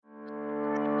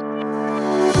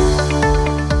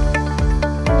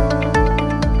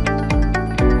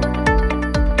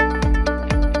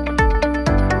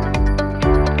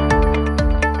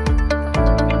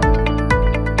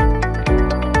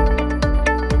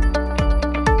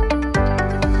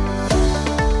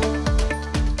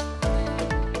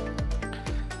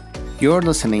You're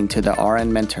listening to the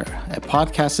RN Mentor, a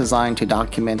podcast designed to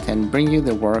document and bring you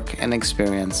the work and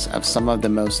experience of some of the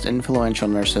most influential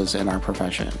nurses in our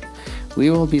profession. We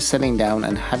will be sitting down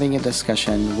and having a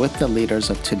discussion with the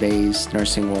leaders of today's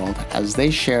nursing world as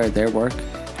they share their work,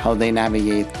 how they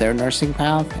navigate their nursing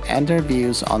path, and their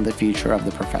views on the future of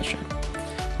the profession.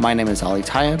 My name is Ali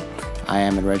Tayeb. I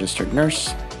am a registered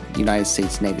nurse, United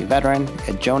States Navy veteran,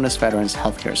 a Jonas Veterans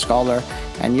Healthcare Scholar,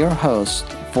 and your host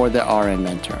for the RN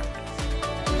Mentor.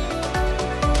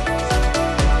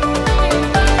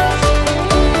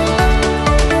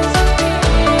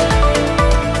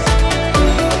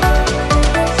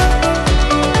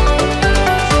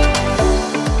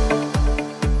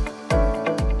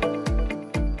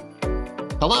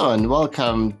 Hello and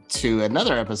welcome to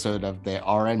another episode of the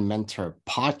RN Mentor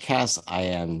podcast. I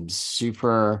am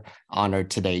super honored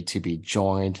today to be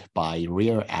joined by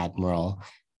Rear Admiral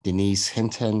Denise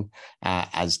Hinton.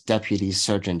 As Deputy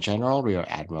Surgeon General, Rear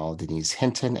Admiral Denise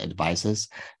Hinton advises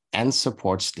and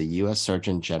supports the U.S.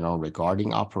 Surgeon General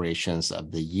regarding operations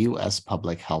of the U.S.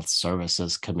 Public Health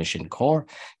Services Commission Corps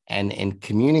and in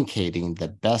communicating the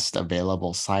best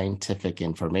available scientific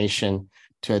information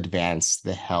to advance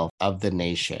the health of the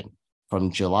nation.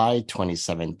 From July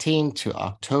 2017 to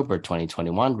October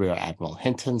 2021, Rear Admiral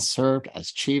Hinton served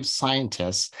as Chief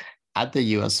Scientist at the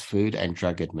U.S. Food and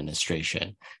Drug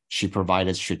Administration. She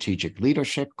provided strategic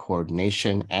leadership,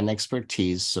 coordination, and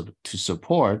expertise to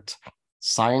support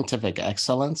scientific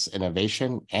excellence,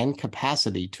 innovation, and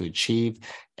capacity to achieve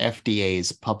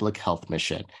FDA's public health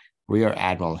mission. Rear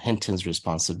Admiral Hinton's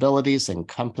responsibilities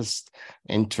encompassed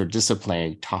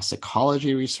interdisciplinary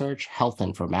toxicology research, health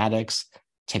informatics,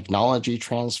 technology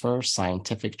transfer,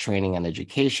 scientific training and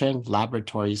education,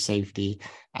 laboratory safety,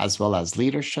 as well as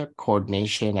leadership,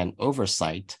 coordination, and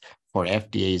oversight for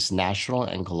FDA's national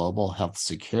and global health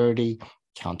security,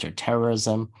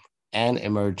 counterterrorism, and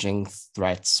emerging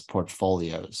threats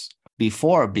portfolios.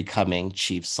 Before becoming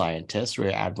Chief Scientist,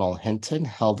 Rear Admiral Hinton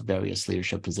held various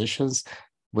leadership positions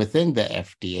within the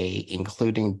FDA,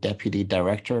 including Deputy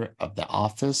Director of the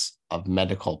Office of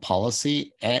Medical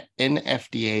Policy in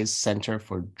FDA's Center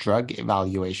for Drug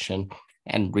Evaluation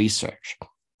and Research.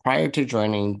 Prior to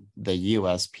joining the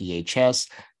USPHS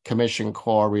Commission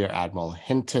Corps, Rear Admiral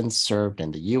Hinton served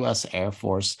in the U.S. Air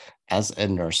Force as a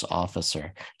nurse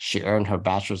officer. She earned her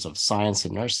Bachelor's of Science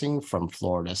in Nursing from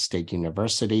Florida State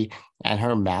University and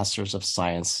her Master's of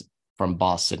Science from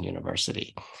Boston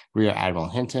University. Rear Admiral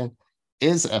Hinton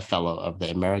is a fellow of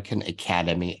the American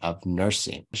Academy of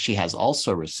Nursing. She has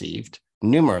also received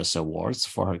numerous awards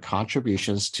for her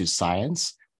contributions to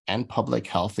science and public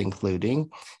health, including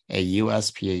a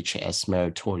USPHS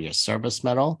Meritorious Service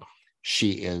Medal.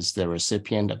 She is the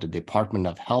recipient of the Department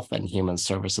of Health and Human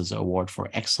Services Award for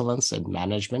Excellence in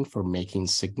Management for making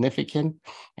significant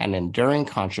and enduring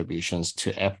contributions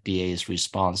to FDA's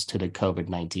response to the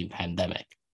COVID-19 pandemic.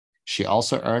 She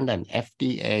also earned an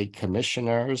FDA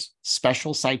Commissioner's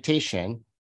Special Citation,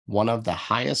 one of the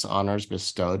highest honors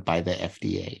bestowed by the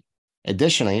FDA.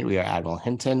 Additionally, Rear Admiral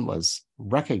Hinton was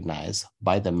recognized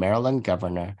by the Maryland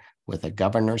governor with a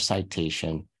governor's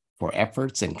citation for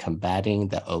efforts in combating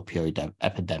the opioid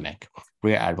epidemic.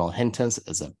 Rear Admiral Hinton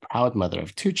is a proud mother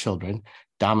of two children,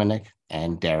 Dominic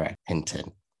and Derek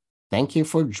Hinton. Thank you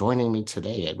for joining me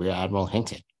today at Rear Admiral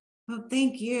Hinton. Well,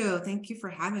 thank you. Thank you for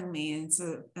having me. It's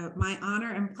my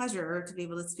honor and pleasure to be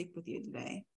able to speak with you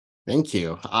today. Thank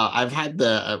you. I've had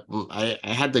the I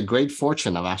had the great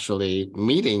fortune of actually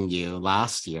meeting you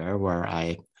last year, where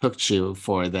I hooked you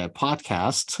for the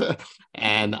podcast,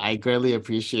 and I greatly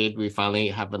appreciate we finally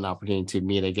have an opportunity to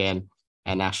meet again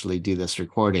and actually do this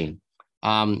recording.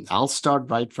 I'll start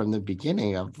right from the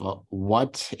beginning of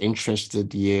what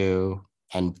interested you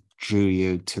and drew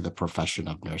you to the profession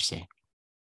of nursing.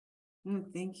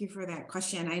 Thank you for that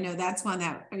question. I know that's one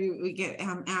that we get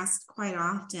asked quite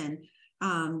often,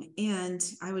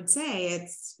 and I would say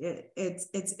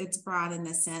it's broad in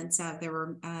the sense of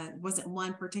there wasn't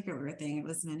one particular thing; it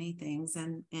was many things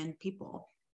and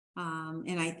people,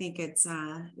 and I think it's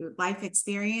life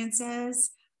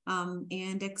experiences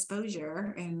and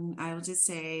exposure. And I will just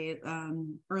say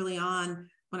early on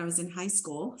when I was in high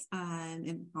school,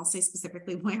 and I'll say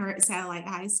specifically where at Satellite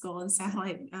High School in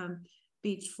Satellite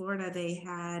Beach, Florida, they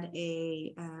had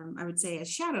I would say a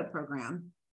shadow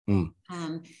program.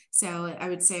 So I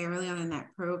would say early on in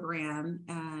that program,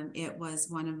 it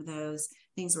was one of those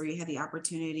things where you had the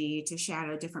opportunity to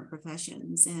shadow different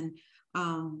professions. And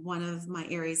one of my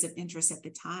areas of interest at the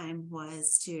time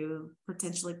was to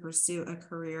potentially pursue a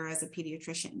career as a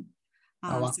pediatrician. So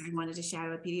I wanted to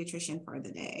shadow a pediatrician for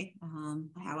the day.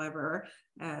 However,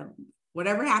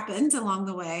 whatever happened along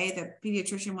the way, the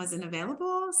pediatrician wasn't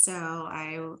available. So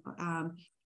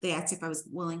they asked if I was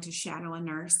willing to shadow a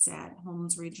nurse at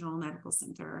Holmes Regional Medical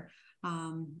Center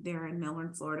there in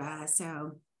Melbourne, Florida.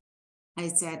 So I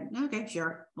said, okay,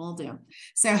 sure, we'll do.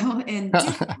 So,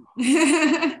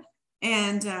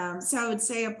 and so I would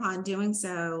say upon doing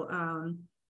so,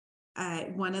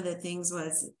 one of the things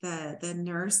was the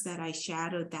nurse that I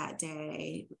shadowed that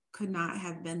day could not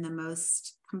have been the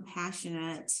most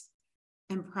compassionate,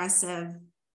 impressive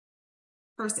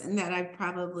person that I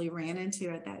probably ran into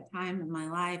at that time in my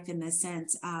life, in the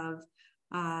sense of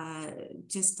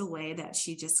just the way that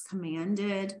she just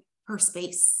commanded her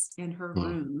space in her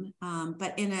room,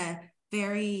 but in a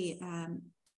very,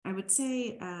 I would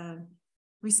say,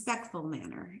 respectful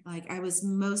manner. Like, I was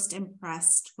most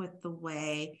impressed with the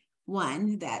way,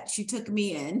 one, that she took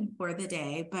me in for the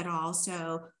day, but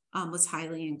also was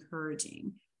highly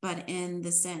encouraging. But in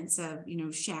the sense of,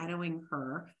 shadowing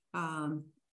her,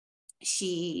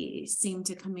 she seemed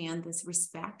to command this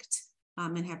respect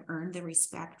and have earned the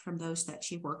respect from those that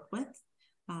she worked with,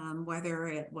 whether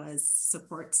it was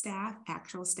support staff,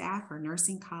 actual staff, or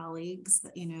nursing colleagues,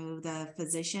 the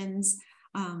physicians,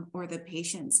 or the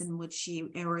patients in which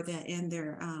and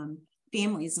their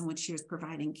families in which she was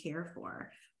providing care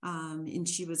for. And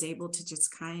she was able to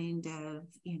just kind of,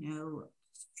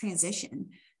 transition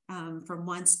from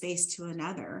one space to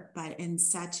another, but in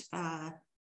such I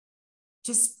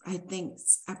think,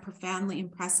 a profoundly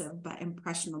impressive but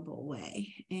impressionable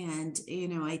way. And,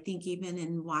 I think even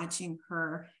in watching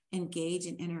her engage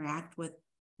and interact with,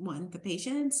 one, the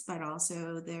patients, but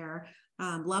also their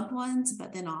loved ones,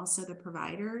 but then also the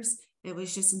providers, it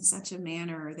was just in such a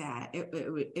manner that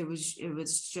it was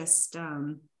just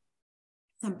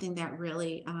something that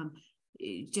really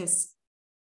just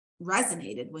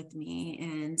resonated with me,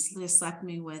 and just left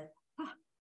me with,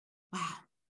 wow,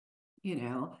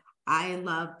 I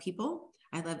love people.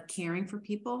 I love caring for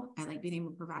people. I like being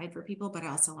able to provide for people, but I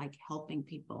also like helping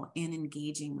people and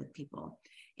engaging with people.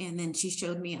 And then she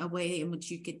showed me a way in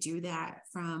which you could do that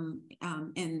from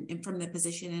and from the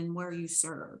position and where you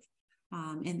serve.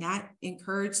 And that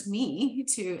encouraged me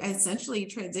to essentially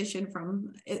transition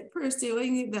from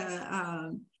pursuing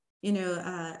the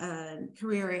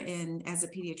career as a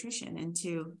pediatrician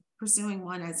into pursuing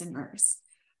one as a nurse.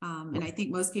 And I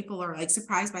think most people are like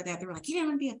surprised by that. They're like, "You don't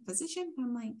want to be a physician?"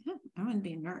 I'm like, I want to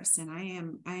be a nurse, and I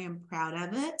am proud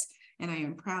of it, and I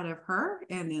am proud of her,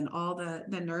 and then all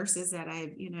the nurses that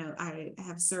I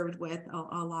have served with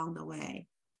along the way.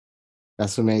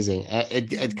 That's amazing.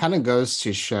 It kind of goes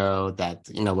to show that,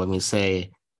 when we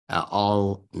say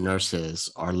all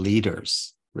nurses are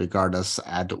leaders, regardless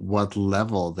at what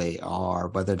level they are,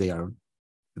 whether they are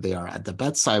at the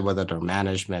bedside, whether they're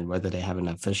management, whether they have an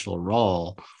official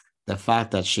role, the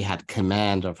fact that she had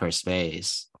command of her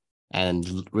space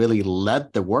and really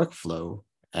led the workflow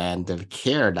and the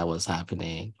care that was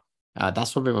happening.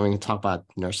 That's what when we talk about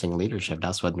nursing leadership,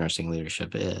 that's what nursing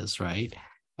leadership is, right?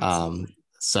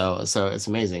 So it's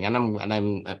amazing. And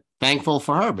I'm thankful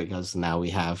for her, because now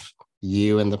we have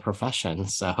you in the profession.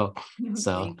 So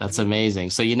that's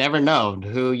amazing. So you never know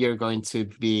who you're going to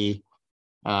be,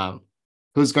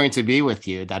 who's going to be with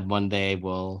you that one day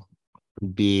will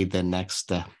be the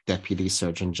next deputy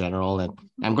surgeon general. And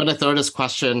I'm going to throw this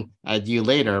question at you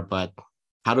later, but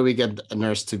how do we get a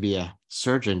nurse to be a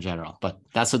surgeon general? But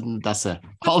that's a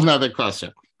whole nother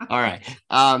question. All right.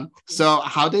 So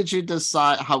how did you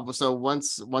decide so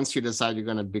once you decide you're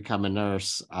going to become a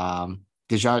nurse,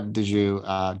 did you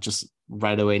just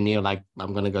right away knew, like,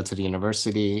 I'm going to go to the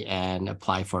university and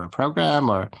apply for a program,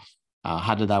 or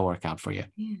how did that work out for you?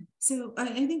 Yeah. So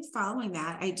I think following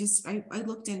that, I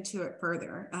looked into it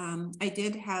further. I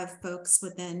did have folks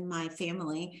within my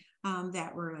family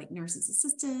that were like nurses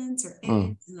assistants or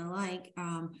aides and the like,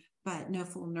 but no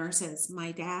full nurses.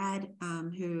 My dad,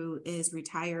 who is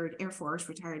retired Air Force,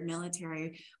 retired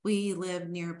military, we live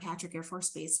near Patrick Air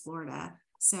Force Base, Florida.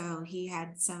 So he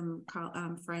had some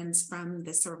friends from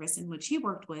the service in which he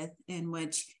worked with, in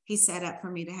which he set up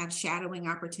for me to have shadowing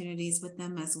opportunities with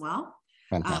them as well.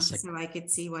 Fantastic. So I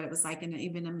could see what it was like in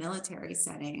even a military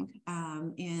setting.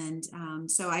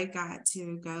 So I got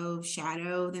to go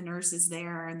shadow the nurses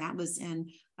there, and that was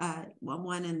in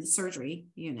one in the surgery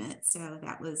unit. So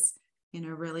that was,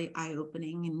 really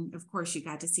eye-opening. And of course, you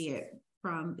got to see it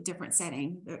from a different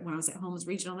setting. When I was at Holmes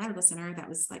Regional Medical Center, that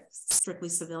was like strictly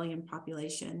civilian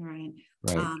population, right?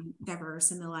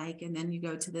 Diverse and the like. And then you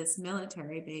go to this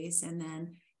military base, and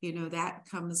then, that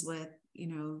comes with,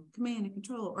 command and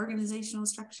control, organizational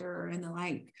structure, and the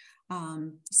like.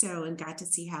 And got to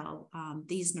see how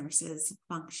these nurses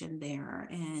function there.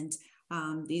 And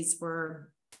these were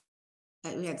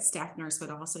we had staff nurse, but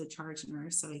also charge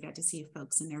nurse. So we got to see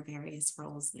folks in their various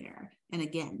roles there. And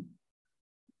again,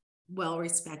 well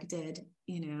respected,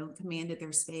 commanded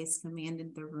their space,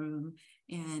 commanded the room,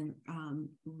 and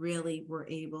really were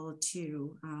able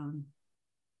to,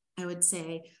 I would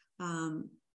say,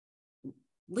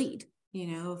 lead,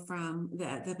 from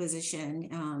the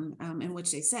position in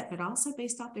which they sit, but also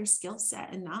based off their skill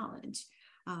set and knowledge.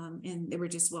 And they were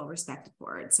just well respected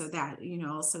for it. So that,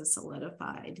 also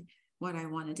solidified what I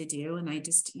wanted to do. And I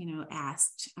just,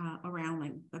 asked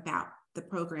around about the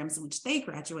programs in which they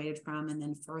graduated from, and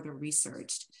then further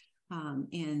researched,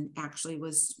 and actually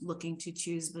was looking to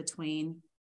choose between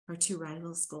our two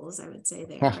rival schools, I would say,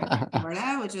 there in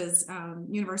Florida, which is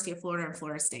University of Florida and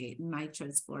Florida State. And I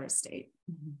chose Florida State.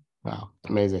 Mm-hmm. Wow,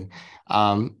 amazing.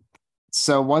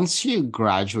 So once you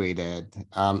graduated,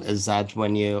 is that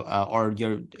when you, or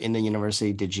you're in the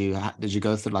university, did you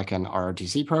go through like an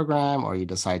ROTC program, or you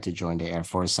decided to join the Air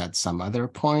Force at some other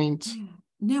point? Yeah.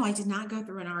 No, I did not go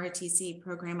through an ROTC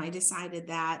program. I decided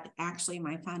that actually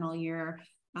my final year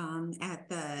at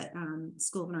the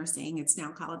School of Nursing, it's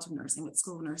now College of Nursing, but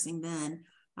School of Nursing then,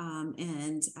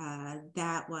 and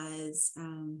that was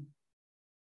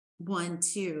one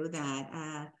too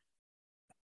that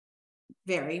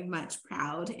very much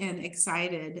proud and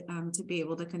excited to be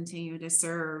able to continue to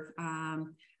serve.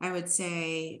 I would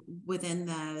say within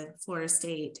the Florida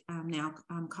State now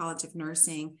College of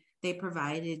Nursing, they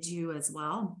provided you as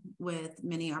well with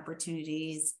many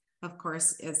opportunities, of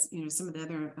course, as some of the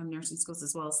other nursing schools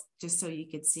as well, just so you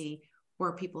could see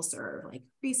where people serve, like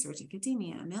research,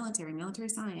 academia, military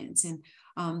science, and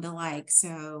the like.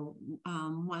 So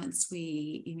once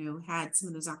we, had some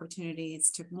of those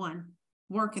opportunities to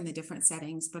work in the different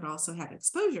settings, but also have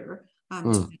exposure to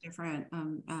the different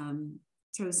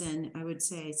chosen, I would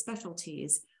say,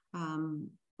 specialties.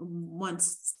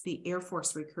 Once the Air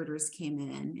Force recruiters came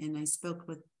in and I spoke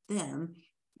with them,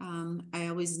 I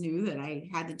always knew that I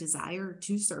had the desire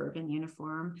to serve in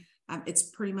uniform. It's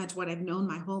pretty much what I've known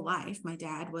my whole life. My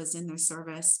dad was in the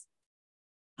service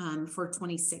for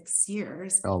 26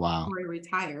 years. Oh, wow. Before he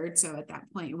retired. So at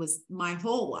that point, it was my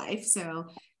whole life. So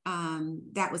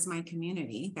that was my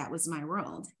community. That was my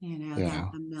world, that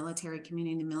the military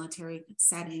community, the military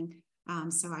setting.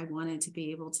 So I wanted to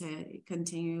be able to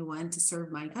continue, to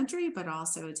serve my country, but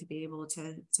also to be able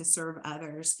to serve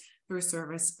others through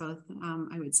service, both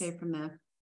I would say from the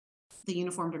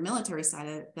uniformed or military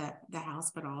side of the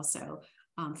house, but also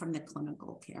from the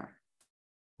clinical care.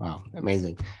 Wow,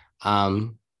 amazing.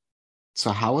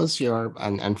 So how was your,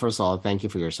 and first of all, thank you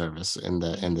for your service in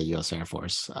the U.S. Air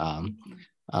Force.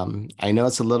 I know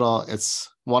it's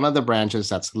one of the branches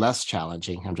that's less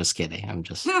challenging. I'm just kidding. I'm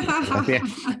just I'm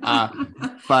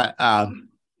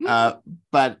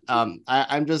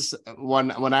just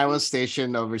when I was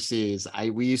stationed overseas,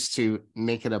 we used to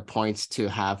make it a point to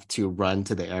have to run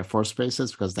to the Air Force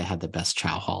bases because they had the best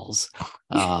chow halls.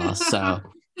 I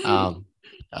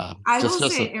will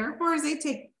say Air Force, they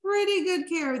take pretty good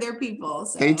care of their people.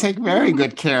 So. They take very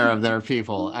good care of their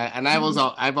people.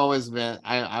 I've always been,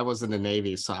 I was in the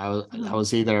Navy, so I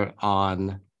was either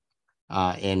on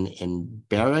in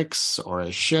barracks or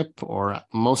a ship, or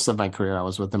most of my career I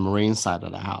was with the Marine side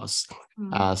of the house.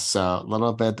 So a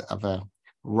little bit of a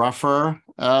rougher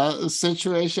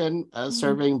situation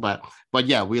serving, but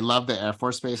yeah, we love the Air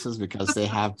Force bases because they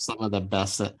have some of the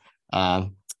best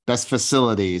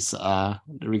facilities,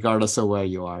 regardless of where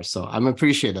you are. So I'm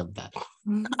appreciative of that.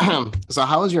 So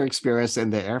how was your experience in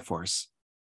the Air Force?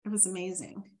 It was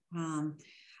amazing.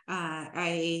 I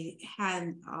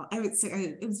would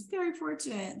say I was very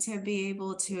fortunate to be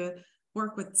able to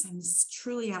work with some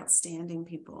truly outstanding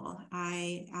people.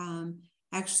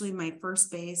 Actually, my first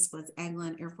base was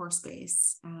Eglin Air Force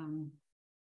Base,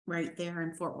 right there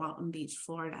in Fort Walton Beach,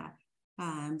 Florida.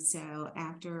 So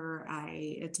after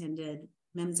I attended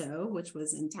MEMSO, which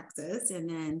was in Texas, and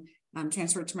then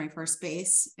transferred to my first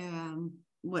base,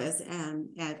 was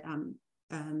at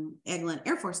Eglin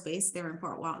Air Force Base there in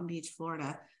Fort Walton Beach,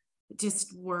 Florida.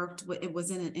 Just worked, it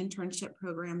was in an internship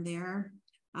program there.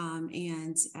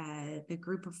 And the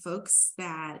group of folks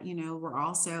that, were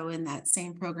also in that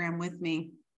same program with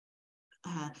me,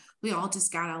 we all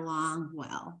just got along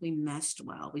well. We meshed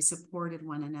well. We supported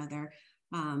one another.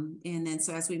 And then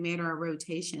so as we made our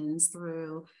rotations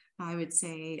through, I would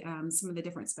say some of the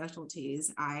different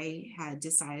specialties, I had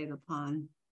decided upon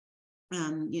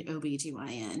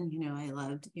OBGYN. I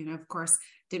loved, of course,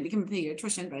 didn't become a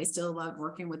pediatrician, but I still loved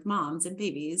working with moms and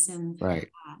babies and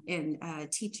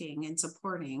teaching and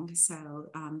supporting. So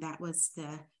that was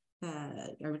the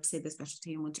I would say the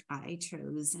specialty in which I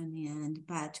chose in the end.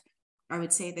 But I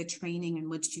would say the training in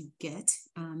which you get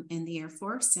in the Air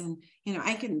Force. And,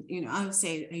 I would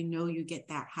say, I know you get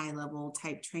that high level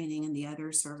type training in the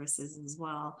other services as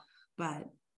well. But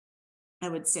I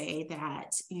would say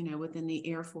that, within the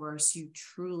Air Force, you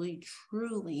truly,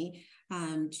 truly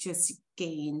just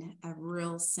gain a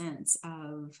real sense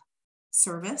of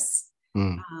service.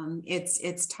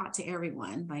 It's taught to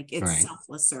everyone, like it's Right.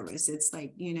 selfless service. It's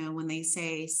like, when they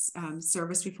say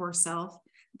service before self,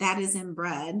 that is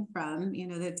inbred from,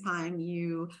 the time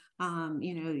you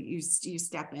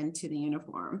step into the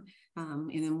uniform.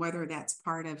 And then whether that's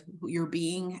part of your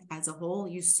being as a whole,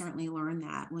 you certainly learn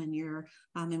that when you're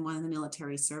in one of the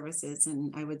military services.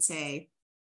 And I would say,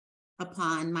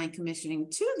 upon my commissioning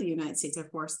to the United States Air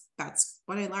Force, that's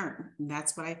what I learned.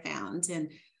 That's what I found.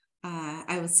 And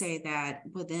I would say that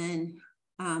within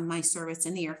my service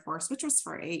in the Air Force, which was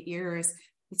for 8 years,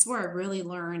 it's where I really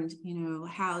learned,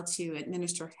 how to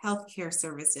administer healthcare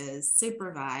services,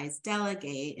 supervise,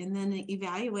 delegate, and then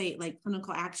evaluate like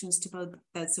clinical actions to both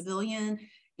the civilian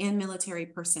and military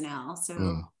personnel.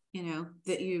 So,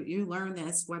 that you learn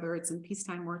this, whether it's in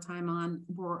peacetime, wartime,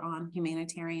 or on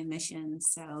humanitarian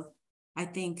missions. So I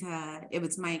think it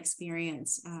was my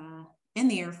experience in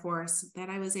the Air Force that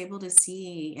I was able to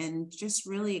see and just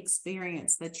really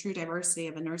experience the true diversity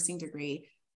of a nursing degree.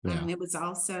 Yeah. It was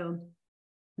also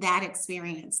that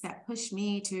experience that pushed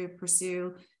me to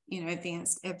pursue,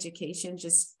 advanced education,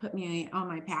 just put me on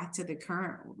my path to the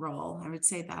current role. I would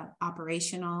say the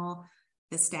operational,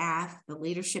 the staff, the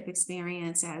leadership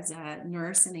experience as a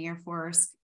nurse in the Air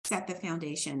Force set the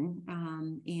foundation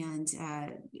and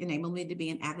enabled me to be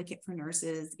an advocate for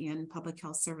nurses and public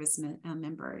health service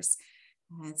members.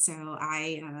 So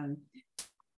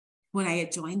when I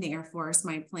had joined the Air Force,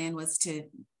 my plan was to,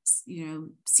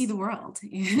 see the world.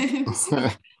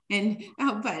 That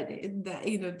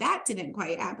didn't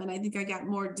quite happen. I think I got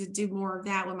to do more of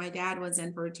that when my dad was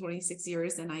in for 26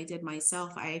 years than I did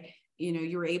myself.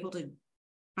 You were able to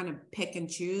kind of pick and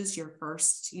choose your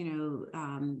first,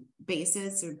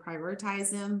 bases and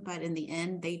prioritize them. But in the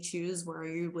end, they choose where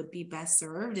you would be best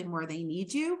served and where they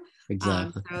need you.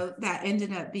 Exactly. So that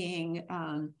ended up being,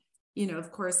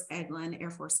 of course, Eglin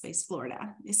Air Force Base,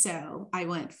 Florida. So I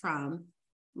went from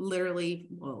literally,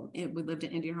 we lived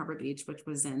in Indian Harbor Beach, which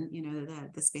was in,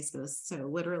 the Space Coast. So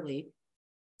literally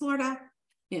Florida,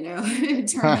 turned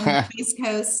on the Space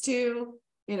Coast to,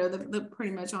 the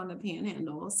pretty much on the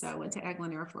Panhandle. So I went to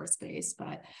Eglin Air Force Base,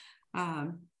 but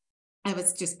I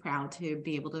was just proud to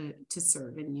be able to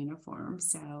serve in uniform.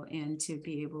 So, and to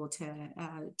be able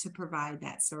to provide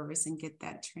that service and get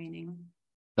that training.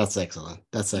 That's excellent.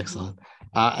 That's excellent.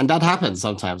 And that happens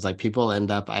sometimes. Like people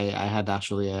end up, I had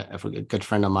actually a good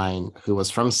friend of mine who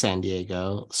was from San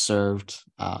Diego, served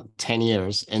 10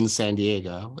 years in San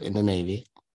Diego in the Navy.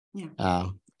 Yeah.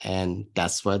 And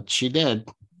that's what she did.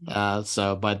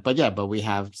 But we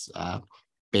have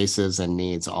bases and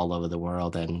needs all over the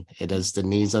world. And it is the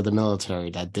needs of the military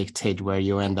that dictate where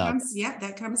you end up.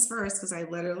 That comes first, because I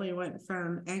literally went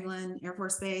from Eglin Air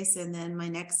Force Base, and then my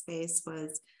next base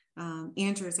was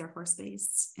Andrews Air Force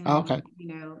Base. And, okay.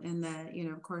 In the,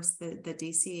 of course, the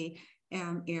DC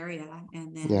area.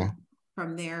 And then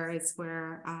from there is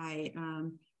where I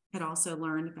had also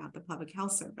learned about the public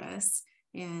health service,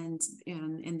 and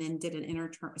then did an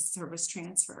inter-service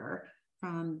transfer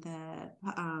from the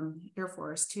Air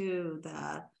Force to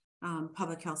the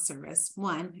public health service.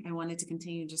 One, I wanted to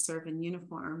continue to serve in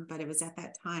uniform, but it was at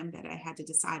that time that I had to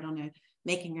decide on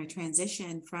making a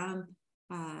transition from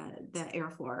the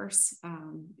Air Force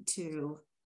to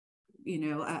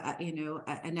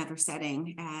another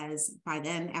setting, as by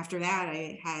then, after that,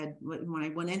 when I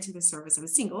went into the service, I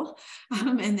was single.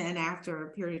 And then after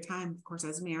a period of time, of course, I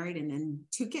was married and then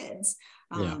 2 kids,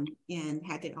 and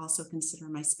had to also consider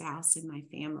my spouse and my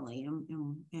family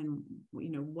and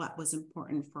what was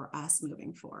important for us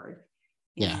moving forward.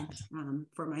 And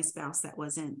for my spouse that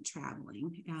wasn't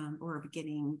traveling or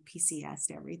getting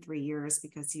PCS every 3 years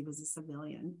because he was a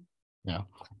civilian.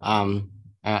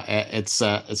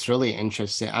 It's really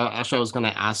interesting. Actually, I was going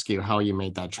to ask you how you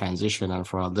made that transition, and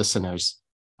for our listeners,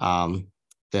 the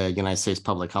United States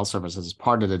Public Health Service is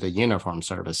part of the uniform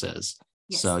services.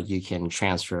 Yes. So you can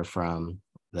transfer from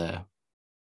the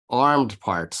armed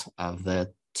part of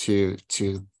the to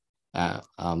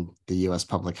the U.S.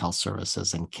 Public Health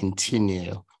Services and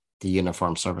continue the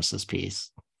uniform services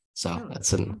piece. So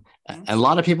and a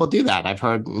lot of people do that. I've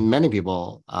heard many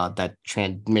people that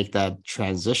make that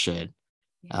transition.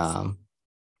 Yes.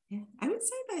 I would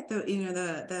say that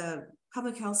the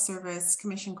Public Health Service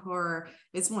Commission Corps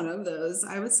is one of those,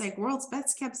 I would say, world's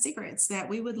best kept secrets that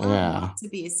we would love to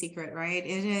be a secret, right?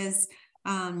 It is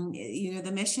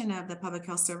The mission of the Public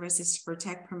Health Service is to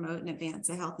protect, promote, and advance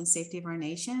the health and safety of our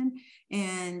nation.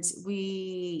 And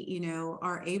we,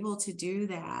 are able to do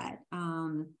that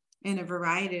in a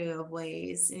variety of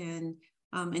ways. And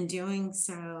in doing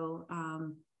so,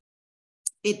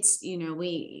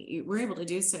 we're able to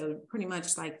do so pretty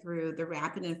much like through the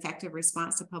rapid and effective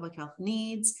response to public health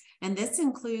needs. And this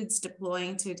includes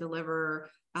deploying to deliver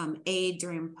aid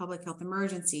during public health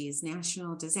emergencies,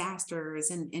 national disasters,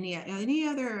 and any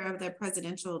other of the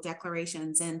presidential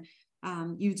declarations. And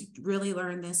you really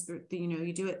learn this through,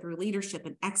 you do it through leadership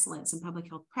and excellence in public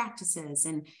health practices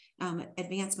and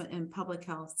advancement in public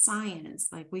health science.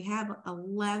 Like we have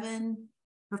 11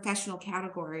 professional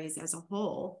categories as a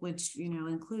whole, which,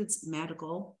 includes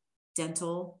medical,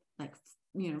 dental, like,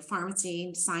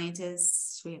 pharmacy,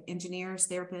 scientists, we have engineers,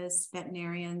 therapists,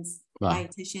 veterinarians, wow,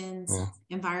 dietitians, yeah,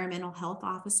 environmental health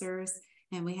officers,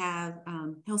 and we have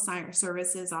health science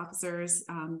services officers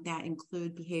that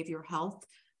include behavioral health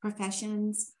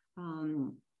professions.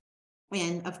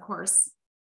 And of course,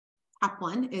 top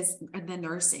one is the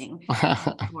nursing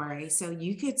category. So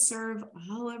you could serve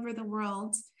all over the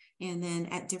world. And then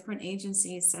at different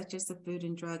agencies such as the Food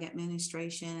and Drug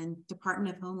Administration,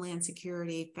 Department of Homeland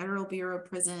Security, Federal Bureau of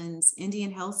Prisons,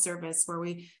 Indian Health Service, where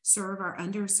we serve our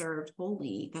underserved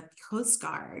wholly, the Coast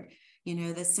Guard,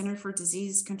 the Center for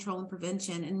Disease Control and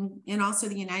Prevention, and also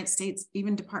the United States,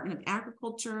 even Department of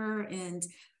Agriculture, and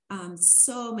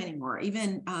so many more,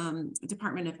 even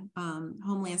Department of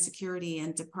Homeland Security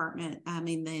and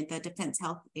the Defense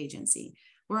Health Agency.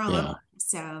 We're all over.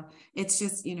 So it's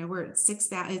just, we're at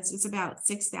 6,000, it's about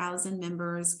 6,000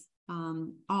 members,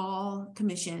 all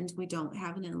commissioned. We don't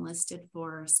have an enlisted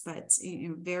force, but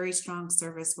very strong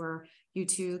service where you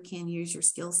too can use your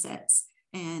skill sets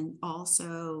and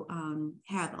also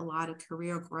have a lot of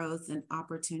career growth and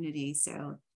opportunity.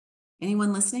 So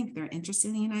anyone listening, if they're interested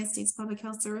in the United States Public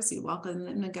Health Service, we welcome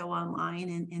them to go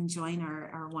online and join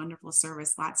our wonderful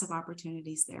service. Lots of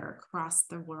opportunities there across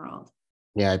the world.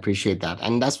 Yeah, I appreciate that.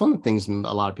 And that's one of the things a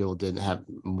lot of people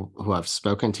who I've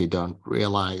spoken to don't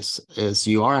realize is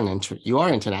you are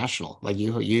international. Like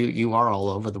you are all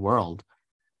over the world,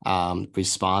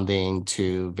 responding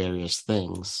to various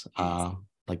things,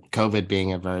 like COVID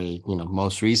being a very,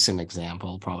 most recent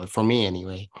example, probably for me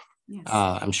anyway. Yes.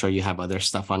 I'm sure you have other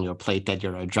stuff on your plate that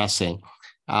you're addressing.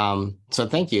 So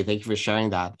thank you for sharing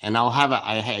that. And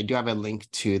I do have a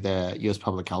link to the U.S.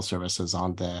 Public Health Services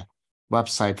on the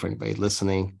website for anybody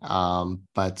listening.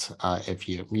 But if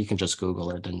you can just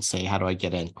Google it and say, how do I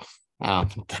get in?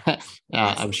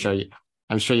 I'm sure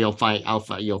you'll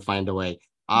find a way.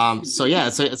 So yeah,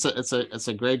 it's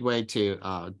a great way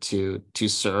to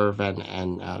serve,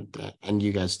 and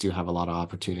you guys do have a lot of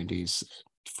opportunities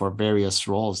for various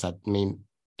roles that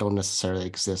don't necessarily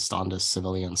exist on the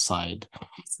civilian side,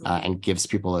 and gives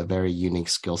people a very unique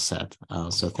skill set.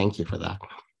 So thank you for that.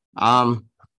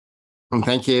 And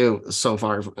thank you so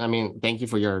far. Thank you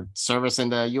for your service in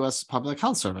the U.S. Public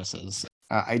Health Services.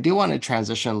 I do want to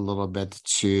transition a little bit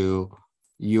to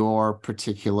your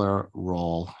particular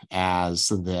role as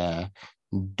the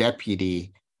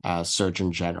Deputy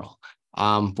Surgeon General.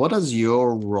 What does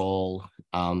your role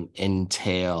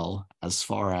entail as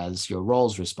far as your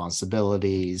roles,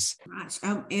 responsibilities? Gosh,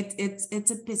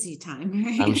 it's a busy time,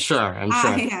 right? I'm sure.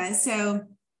 Yeah. So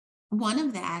one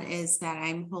of that is that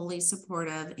I'm wholly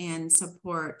supportive and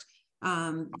support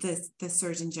the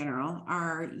Surgeon General,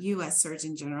 our U.S.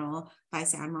 Surgeon General,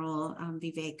 Vice Admiral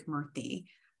Vivek Murthy.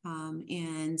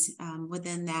 And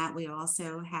within that, we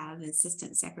also have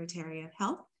Assistant Secretary of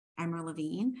Health, Admiral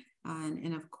Levine.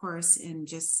 And of course, and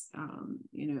just,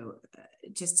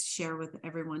 just to share with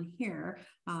everyone here,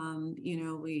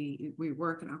 we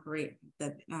work and operate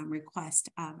the request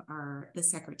of the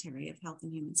Secretary of Health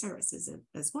and Human Services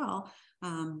as well,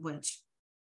 which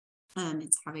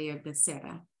it's Javier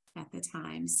Becerra at the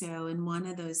time. So, and one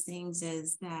of those things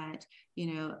is that,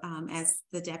 as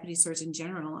the Deputy Surgeon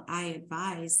General, I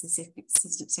advise the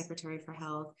Assistant Secretary for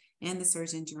Health and the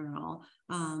Surgeon General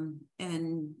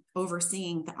and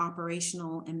overseeing the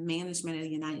operational and management of the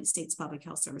United States Public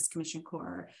Health Service Commission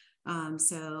Corps.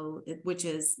 Which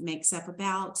makes up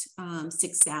about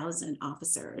 6,000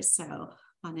 officers. So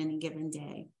on any given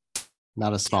day.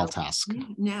 Not a small task.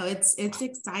 No, it's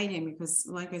exciting because,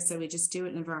 like I said, we just do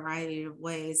it in a variety of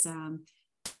ways. And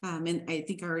I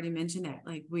think I already mentioned that,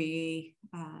 like we're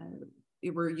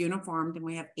uniformed and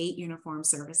we have 8 uniform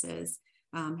services.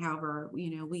 However,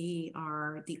 we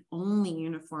are the only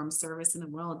uniform service in the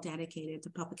world dedicated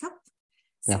to public health.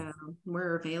 So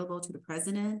we're available to the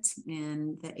president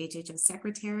and the HHS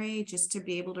secretary just to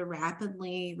be able to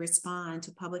rapidly respond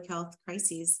to public health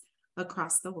crises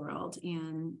across the world.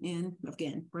 And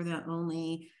again, we're the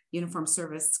only uniformed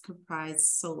service comprised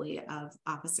solely of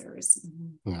officers.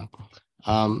 Yeah.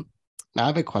 Now I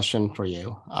have a question for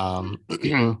you.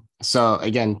 So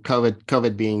again,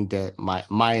 COVID being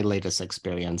my latest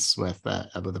experience with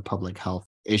the public health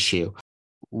issue.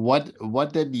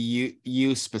 What did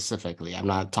you specifically? I'm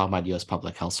not talking about U.S.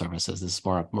 Public Health Services. This is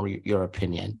more your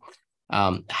opinion.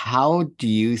 How do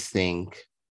you think,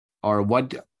 or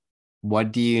what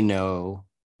do you know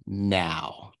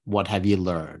now? What have you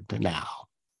learned now,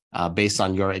 based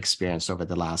on your experience over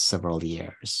the last several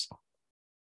years,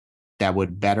 that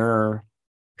would better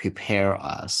prepare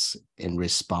us in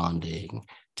responding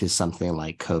to something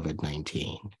like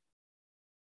COVID-19?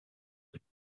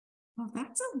 Well,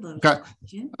 that's a loaded Okay.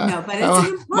 question. No, but it's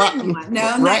an important one.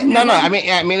 No, right? no. I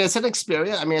mean, it's an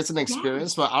experience. I mean, it's an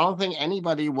experience, but I don't think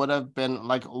anybody would have been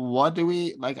like, what do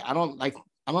we like? I don't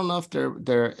know if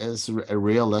there is a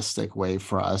realistic way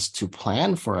for us to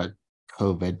plan for a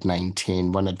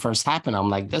COVID-19 when it first happened. I'm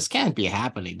like, this can't be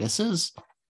happening. This is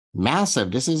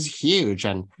massive. This is huge,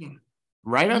 and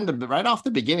right off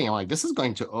the beginning, I'm like, this is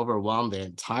going to overwhelm the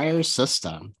entire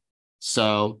system.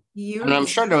 So, and I'm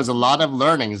sure there was a lot of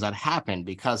learnings that happened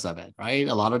because of it, right?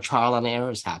 A lot of trial and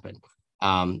errors happened.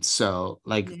 So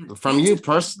like from you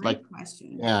personally, like,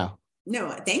 question. Yeah.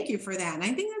 No, thank you for that. And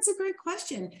I think that's a great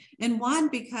question. And one,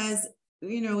 because,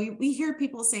 we hear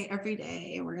people say every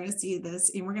day, and we're going to see this,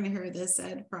 and we're going to hear this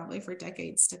said probably for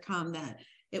decades to come, that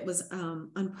it was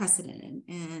unprecedented,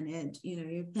 and it,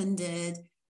 upended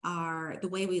the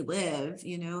way we live,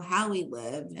 how we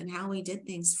live and how we did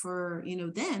things for,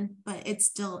 then, but it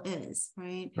still is,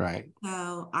 right? Right.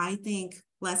 So I think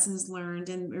lessons learned,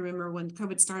 and remember when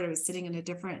COVID started, I was sitting in a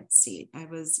different seat. I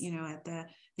was, at the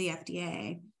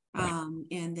FDA. Right.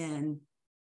 And then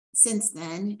since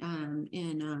then,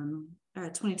 in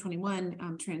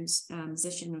 2021,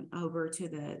 transition over to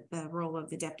the role of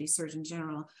the Deputy Surgeon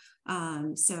General.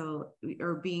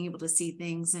 Or being able to see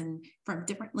things from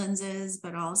different lenses,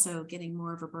 but also getting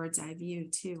more of a bird's eye view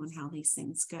too, on how these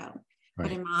things go. Right.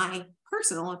 But in my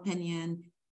personal opinion,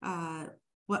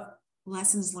 what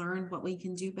lessons learned, what we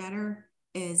can do better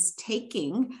is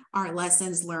taking our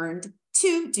lessons learned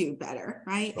to do better,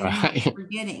 right? And not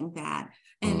forgetting that.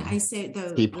 And I say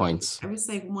key points. I was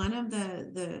like, one of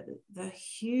the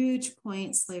huge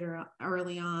points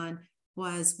early on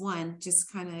was one,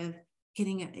 just kind of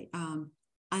getting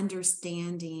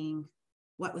understanding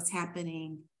what was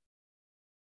happening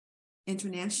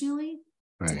internationally,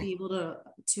 to be able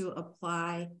to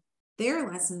apply their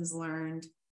lessons learned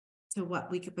to what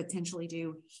we could potentially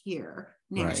do here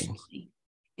nationally.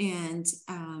 And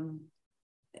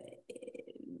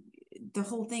the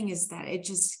whole thing is that it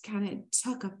just kind of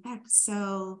took effect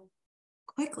so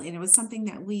quickly, and it was something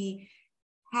that we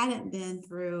hadn't been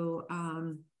through.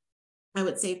 I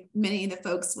would say many of the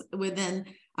folks within,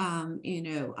 I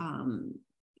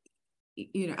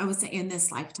would say in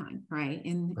this lifetime, right?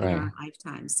 In our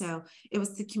lifetime. So it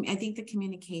was I think the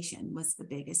communication was the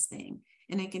biggest thing.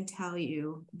 And I can tell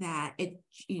you that it,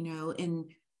 in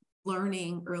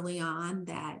learning early on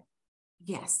that,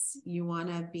 yes, you want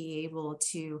to be able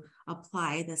to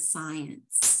apply the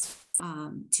science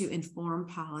to inform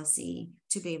policy,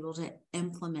 to be able to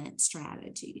implement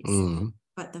strategies. Mm-hmm.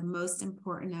 But the most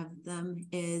important of them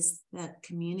is the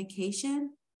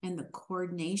communication and the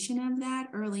coordination of that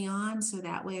early on. So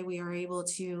that way we are able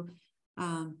to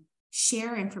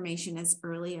share information as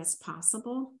early as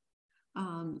possible,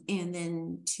 and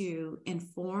then to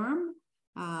inform,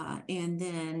 and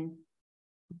then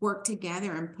work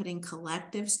together and putting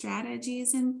collective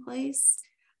strategies in place,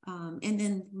 and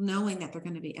then knowing that they're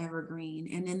going to be evergreen.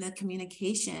 And then the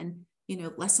communication,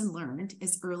 lesson learned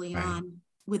is early on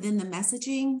within the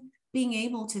messaging, being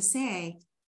able to say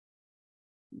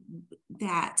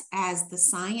that as the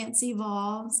science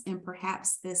evolves and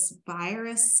perhaps this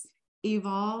virus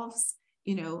evolves,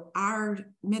 our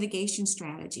mitigation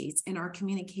strategies and our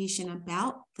communication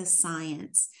about the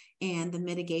science and the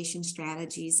mitigation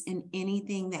strategies and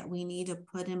anything that we need to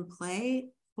put in play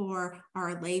for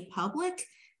our lay public,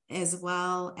 as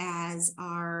well as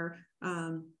our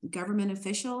government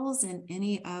officials and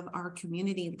any of our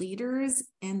community leaders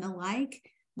and the like,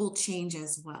 will change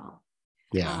as well.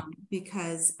 Yeah.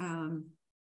 Because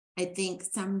I think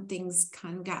some things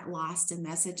kind of got lost in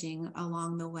messaging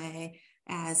along the way,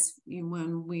 as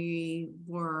when we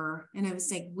were, and I would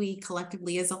say we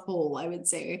collectively as a whole, I would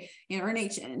say in our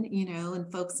nation,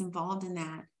 and folks involved in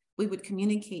that, we would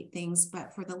communicate things,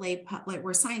 but for the lay public,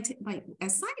 we're as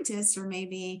scientists, or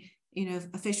maybe,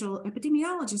 official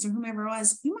epidemiologists or whomever it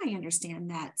was, you might understand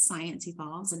that science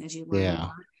evolves. And as you learn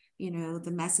more,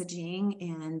 the messaging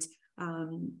and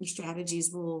your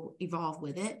strategies will evolve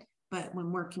with it. But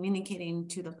when we're communicating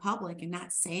to the public and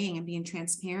not saying and being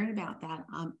transparent about that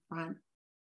front,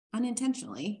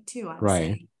 unintentionally too, I would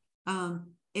say,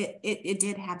 it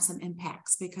did have some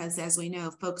impacts, because as we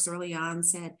know, folks early on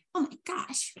said, oh my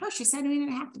gosh, first you said we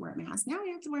didn't have to wear masks, now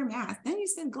we have to wear masks, then you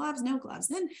said gloves, no gloves,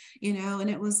 then, and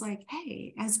it was like,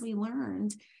 hey, as we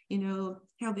learned,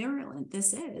 how virulent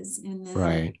this is, and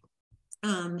then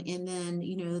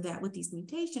that with these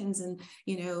mutations and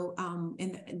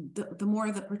the more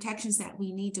of the protections that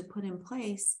we need to put in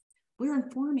place, we're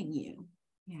informing you.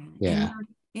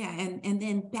 And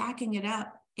then backing it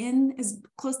up in as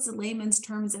close to layman's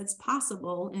terms as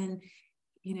possible. And,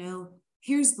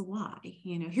 here's the why,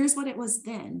 here's what it was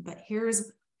then, but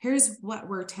here's what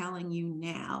we're telling you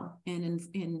now. And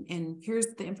here's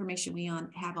the information we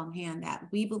have on hand that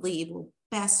we believe will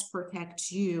best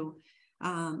protect you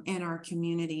and our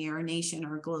community, our nation,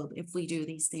 our globe, if we do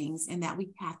these things, and that we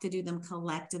have to do them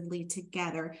collectively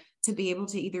together to be able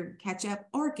to either catch up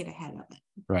or get ahead of it.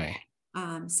 Right.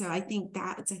 So I think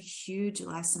that's a huge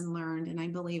lesson learned. And I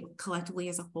believe collectively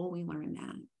as a whole, we learned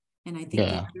that. And I think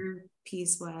the other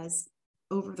piece was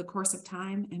over the course of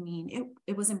time. I mean,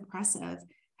 it was impressive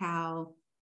how,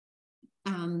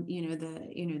 the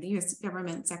U.S.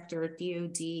 government sector,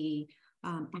 DOD,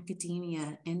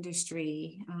 academia,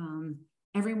 industry,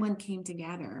 everyone came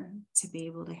together to be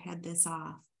able to head this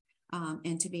off,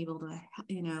 and to be able to,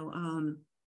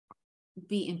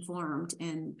 be informed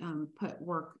and put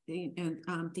work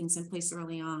and things in place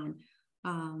early on.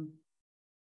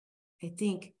 I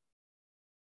think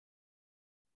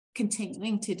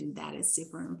continuing to do that is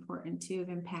super important too,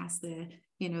 even past the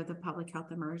public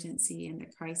health emergency and the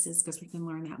crisis, because we can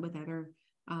learn that with other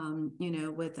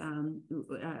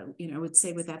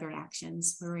with other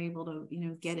actions. We're able to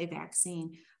get a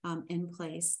vaccine in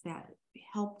place that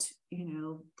helped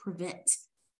prevent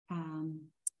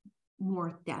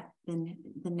more death than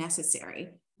necessary.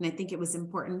 And I think it was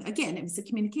important, again, it was the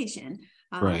communication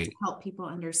to help people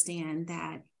understand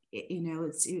that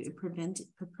it's a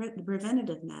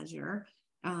preventative measure,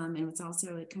 and it's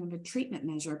also a kind of a treatment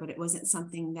measure, but it wasn't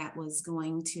something that was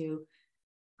going to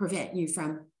prevent you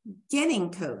from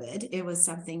getting COVID. It was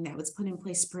something that was put in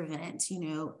place to prevent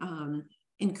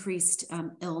increased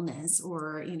illness,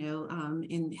 or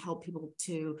and help people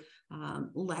to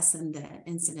lessen the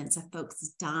incidence of folks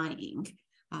dying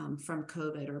from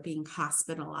COVID or being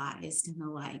hospitalized and the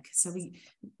like. So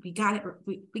we got it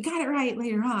right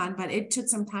later on, but it took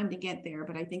some time to get there.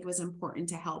 But I think it was important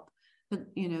to help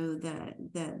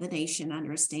the nation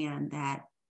understand that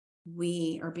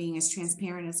we are being as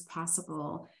transparent as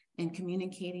possible and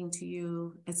communicating to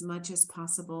you as much as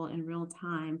possible in real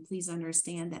time. Please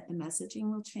understand that the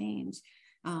messaging will change,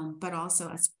 but also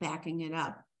us backing it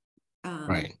up,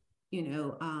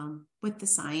 with the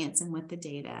science and with the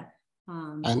data.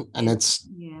 And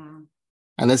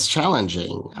it's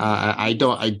challenging. I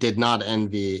did not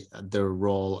envy the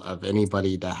role of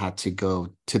anybody that had to go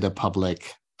to the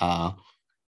public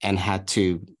and had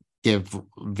to give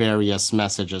various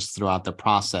messages throughout the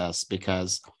process,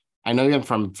 because I know even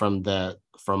from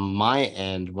my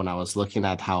end, when I was looking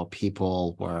at how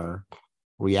people were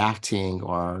reacting,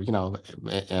 or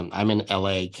I'm in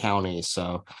LA County,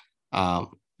 so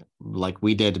like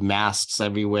we did masks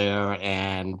everywhere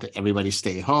and everybody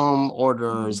stay home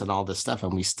orders and all this stuff,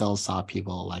 and we still saw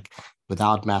people like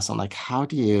without masks. I'm like, how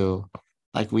do you,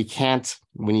 like, when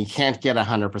you can't get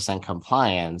 100%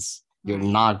 compliance, you're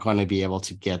not going to be able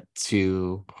to get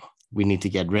to, we need to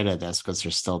get rid of this, because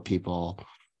there's still people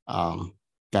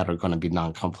that are going to be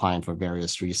non-compliant for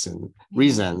various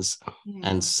reasons.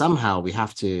 And somehow we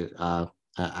have to,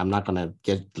 I'm not going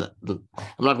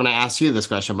to ask you this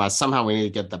question, but somehow we need to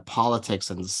get the politics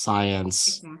and the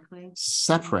science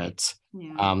separate.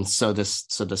 So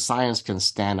the science can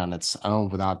stand on its own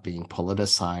without being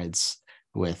politicized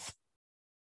with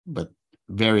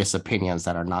various opinions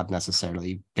that are not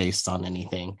necessarily based on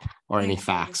anything or any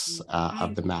facts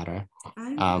of the matter.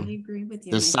 I agree with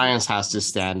you. The science has to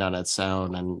stand on its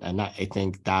own, and I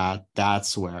think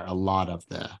that's where a lot of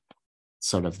the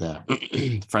sort of the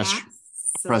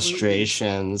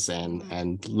frustrations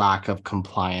and lack of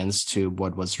compliance to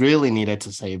what was really needed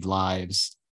to save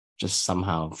lives just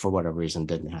somehow, for whatever reason,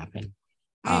 didn't happen.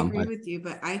 I agree with you,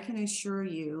 but I can assure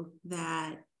you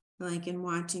that, like, in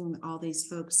watching all these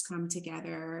folks come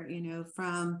together,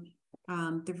 from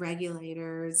the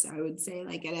regulators, I would say,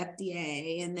 like at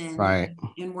FDA, and then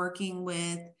in working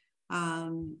with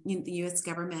the U.S.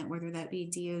 government, whether that be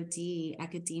DOD,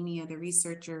 academia, the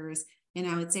researchers, and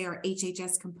I would say our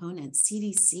HHS components,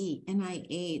 CDC,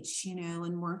 NIH,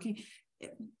 and working,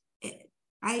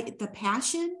 the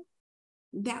passion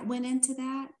that went into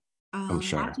that. I'm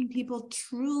sure. Watching people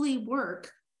truly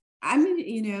work, I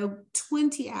mean,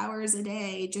 20 hours a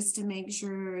day just to make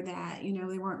sure that,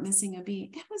 they weren't missing a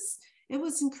beat. It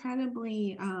was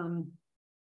incredibly,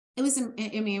 it was,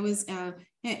 I mean,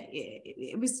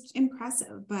 it was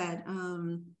impressive, but,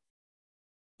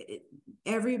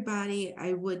 everybody,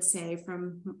 I would say,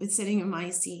 from sitting in my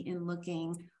seat and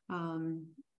looking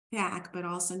back, but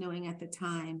also knowing at the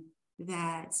time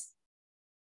that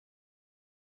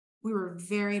we were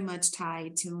very much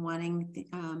tied to wanting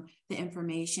the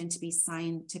information to be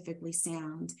scientifically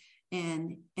sound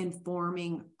and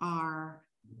informing our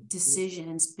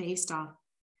decisions based off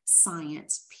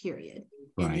science, period.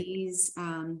 Right. And these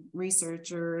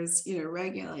researchers,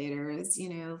 regulators,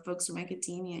 folks from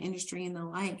academia, industry, and the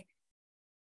like,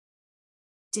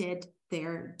 did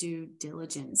their due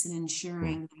diligence in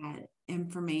ensuring that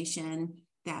information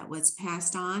that was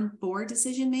passed on for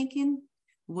decision making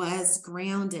was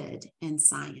grounded in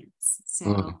science.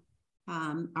 So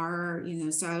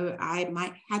so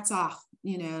my hats off,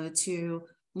 to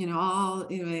all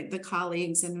the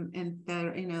colleagues and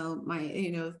the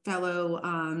my fellow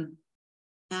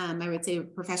I would say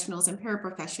professionals and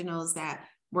paraprofessionals that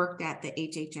worked at the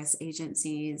HHS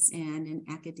agencies and in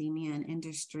academia and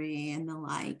industry and the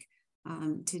like,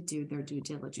 to do their due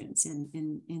diligence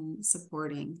in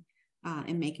supporting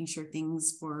and making sure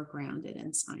things were grounded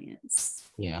in science.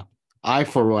 Yeah. I,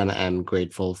 for one, am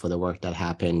grateful for the work that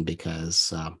happened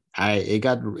because it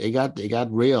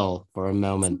got real for a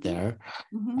moment there.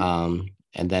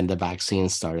 And then the vaccine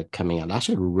started coming out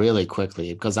actually really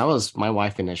quickly, because my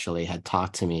wife initially had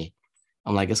talked to me.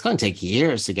 I'm like, it's going to take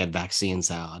years to get vaccines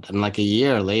out. And like a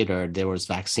year later, there was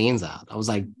vaccines out. I was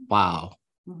like, wow,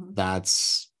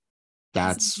 that's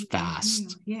fast.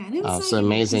 Yeah. And it was so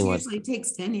amazing. It usually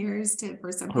takes 10 years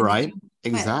for something. Right.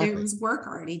 Exactly. But there was work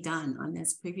already done on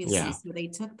this previously. Yeah. So they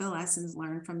took the lessons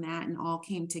learned from that and all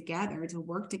came together to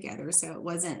work together. So it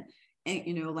wasn't,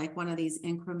 like one of these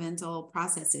incremental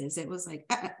processes. It was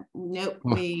like, nope,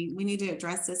 we need to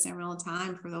address this in real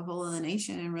time for the whole of the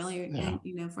nation and really,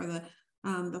 for the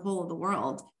whole of the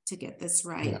world to get this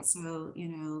right. Yeah. So,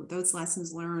 those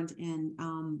lessons learned in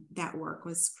that work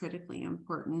was critically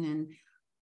important.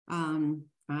 And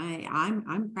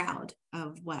I'm proud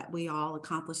of what we all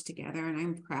accomplished together. And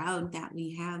I'm proud that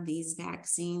we have these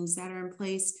vaccines that are in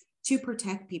place to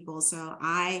protect people. So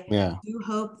I do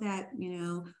hope that,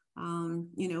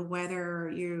 whether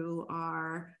you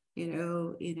are,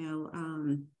 you've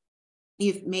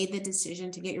made the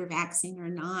decision to get your vaccine or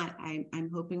not, I'm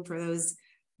hoping for those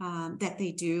that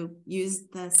they do use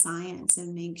the science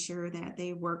and make sure that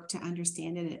they work to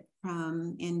understand it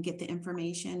from and get the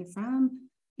information from,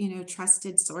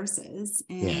 trusted sources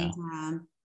and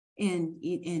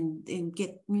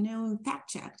get, fact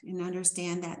checked and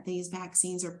understand that these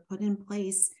vaccines are put in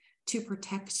place to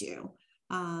protect you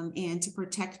and to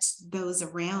protect those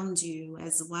around you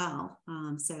as well.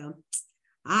 So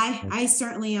I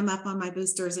certainly am up on my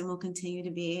boosters and will continue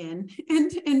to be and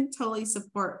totally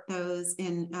support those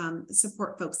and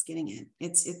support folks getting it.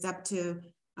 It's up to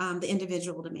the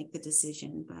individual to make the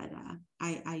decision, but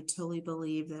I totally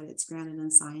believe that it's grounded in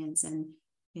science, and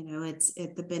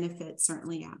the benefit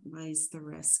certainly outweighs the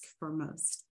risk for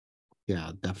most.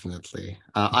 Yeah, definitely.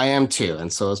 I am too,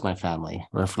 and so is my family.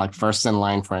 We're like first in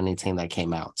line for anything that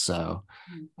came out. So,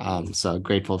 so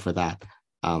grateful for that.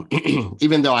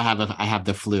 Even though I have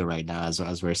the flu right now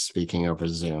as we're speaking over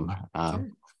Zoom. Sure.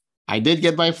 I did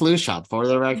get my flu shot, for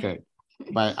the record.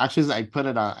 But actually, I put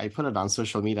it on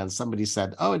social media, and somebody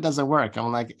said, "Oh, it doesn't work."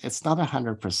 I'm like, "It's not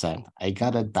 100%. I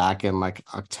got it back in like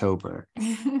October,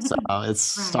 so it's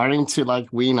starting to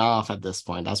like wean off at this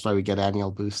point. That's why we get annual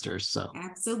boosters." So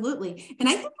absolutely, and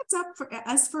I think it's up for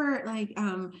us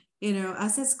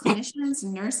us as clinicians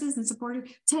and nurses and supporters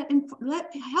to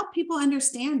help people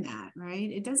understand that. Right?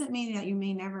 It doesn't mean that you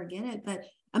may never get it, but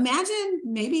imagine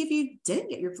maybe if you did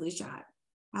get your flu shot.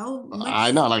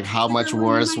 I know, like how much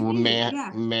worse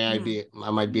I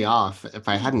might be off if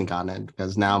I hadn't gotten it,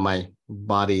 because now my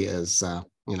body is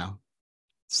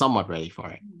somewhat ready for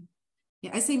it.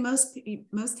 Yeah, I say most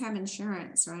have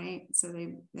insurance, right? So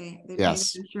they pay the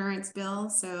insurance bill.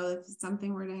 So if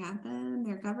something were to happen,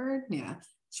 they're covered. Yeah,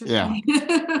 sure. Yeah.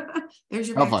 There's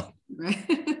your vaccine,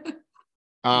 right?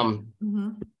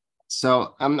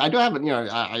 So I do have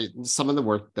I some of the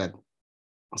work that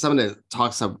some of the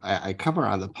talks I cover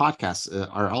on the podcast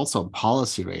are also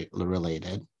policy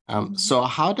related. So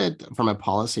how did, from a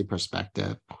policy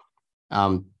perspective,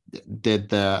 did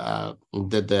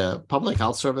the public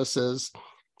health services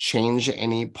change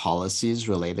any policies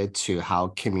related to how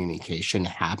communication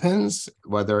happens,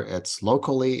 whether it's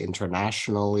locally,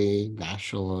 internationally,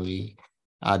 nationally?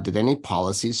 Did any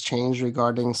policies change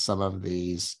regarding some of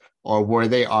these, or were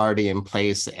they already in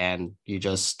place and you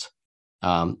just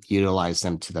utilize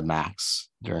them to the max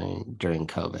during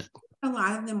COVID? A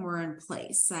lot of them were in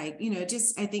place, like,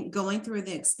 just, I think, going through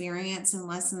the experience and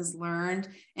lessons learned.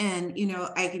 And,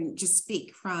 I can just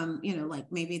speak from,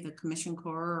 like maybe the Commission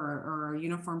Corps or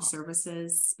Uniform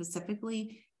Services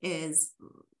specifically, is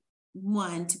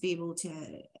one, to be able to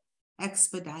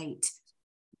expedite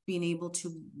being able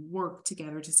to work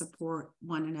together to support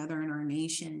one another in our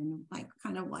nation, like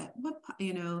kind of what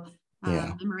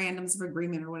memorandums of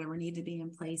agreement or whatever need to be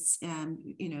in place,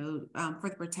 for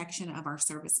the protection of our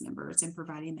service members and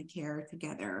providing the care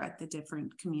together at the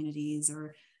different communities,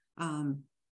 or, I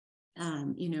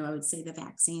would say the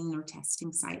vaccine or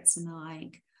testing sites and the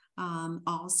like.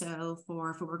 Also, if we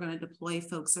were going to deploy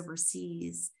folks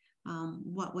overseas,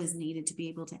 what was needed to be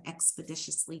able to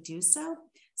expeditiously do so.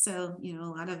 So, a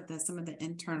lot of some of the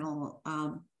internal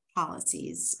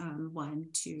policies, one,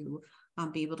 to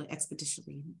be able to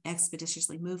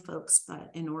expeditiously move folks,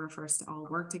 but in order for us to all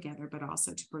work together, but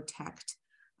also to protect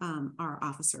our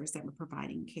officers that were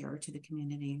providing care to the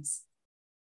communities.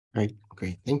 Great,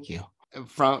 thank you.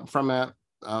 From a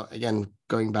again,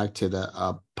 going back to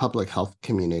the public health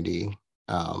community,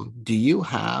 do you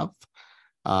have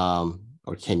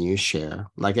or can you share,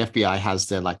 like FBI has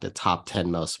the top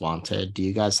 10 most wanted? Do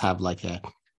you guys have like a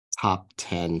top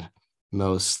 10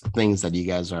 most things that you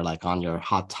guys are like on your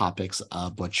hot topics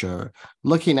of what you're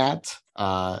looking at?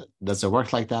 Does it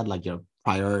work like that? Like your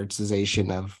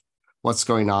prioritization of what's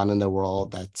going on in the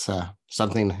world? That's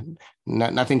something,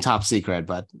 nothing top secret,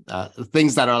 but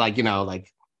things that are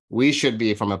like we should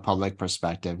be, from a public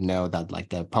perspective, know that like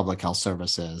the public health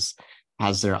services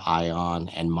has their eye on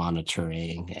and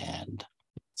monitoring and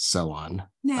so on.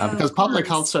 Because public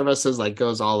health services like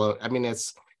goes all over. I mean,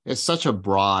 it's such a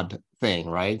broad thing,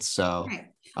 right? So right.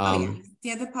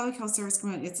 The public health service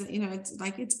community,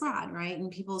 it's broad, right?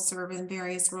 And people serve in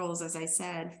various roles, as I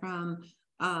said, from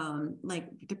like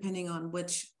depending on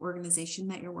which organization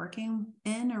that you're working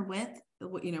in or with,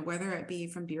 whether it be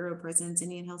from Bureau of Prisons,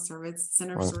 Indian Health Service,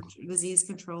 Center for Disease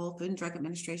Control, Food and Drug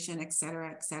Administration, et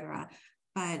cetera, et cetera.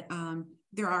 But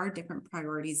there are different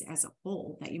priorities as a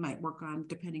whole that you might work on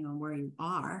depending on where you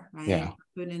are, right? Yeah.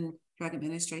 Food and Drug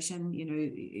Administration,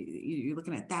 you're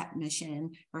looking at that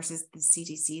mission versus the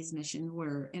CDC's mission,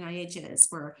 where NIH is,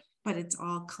 but it's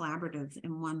all collaborative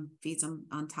and one feeds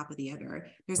on top of the other.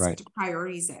 There's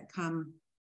priorities that come,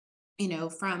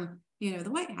 from,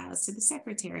 the White House to the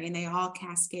secretary, and they all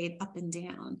cascade up and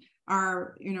down.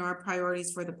 Our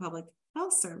priorities for the public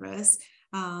health service,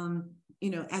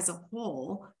 as a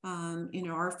whole,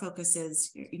 our focus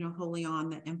is, wholly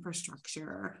on the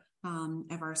infrastructure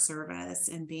of our service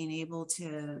and being able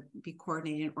to be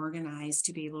coordinated and organized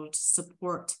to be able to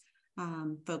support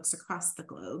folks across the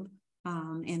globe.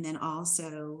 And then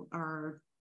also our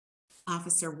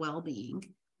officer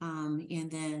well-being.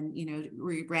 And then,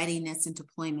 readiness and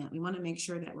deployment. We want to make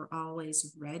sure that we're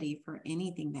always ready for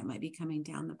anything that might be coming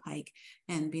down the pike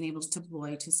and being able to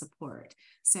deploy to support.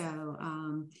 So,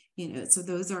 so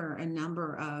those are a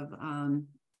number of,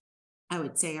 I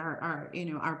would say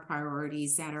our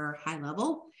priorities that are high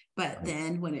level, but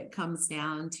then when it comes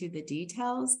down to the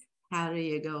details, how do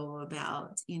you go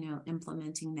about,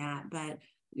 implementing that? But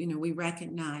we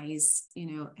recognize,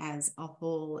 as a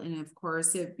whole, and of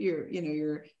course, if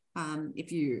you're, I'm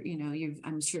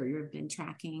sure you've been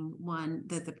tracking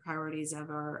the priorities of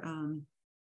our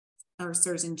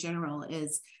Surgeon General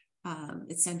is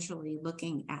essentially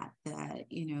looking at the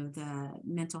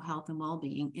mental health and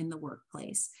well-being in the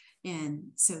workplace,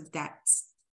 and so that's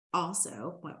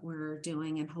also what we're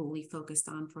doing and wholly focused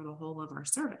on for the whole of our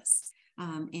service.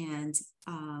 And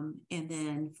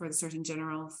then for the Surgeon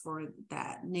General, for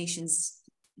that nation's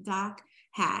doc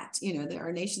hat,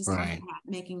 our nation's doc hat,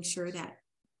 making sure that,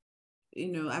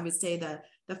 I would say the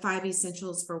 5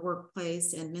 essentials for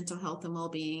workplace and mental health and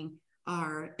well-being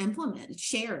are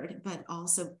shared, but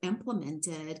also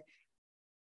implemented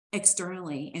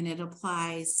externally. And it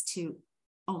applies to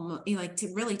almost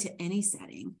to any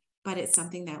setting, but it's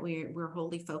something that we're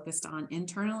wholly focused on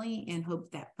internally and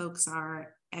hope that folks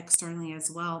are externally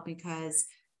as well, because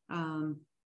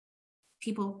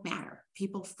people matter.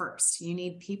 People first. You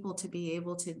need people to be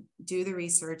able to do the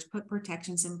research, put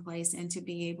protections in place, and to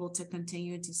be able to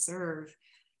continue to serve.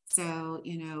 So,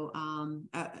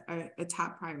 a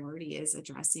top priority is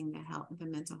addressing the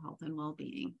mental health and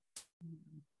well-being.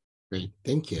 Great,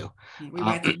 thank you. We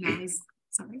recognize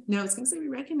Sorry. No, I was going to say we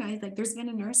recognize like there's been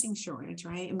a nursing shortage,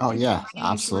 right? And Oh yeah, shortages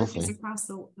absolutely. across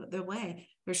the way.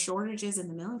 There's shortages in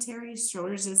the military,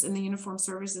 shortages in the uniform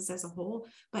services as a whole,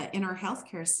 but in our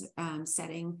healthcare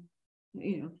setting,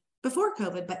 before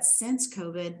COVID, but since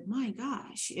COVID, my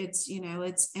gosh, it's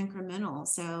incremental.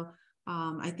 So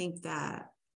I think that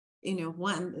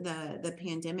the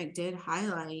pandemic did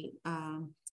highlight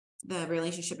the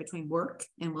relationship between work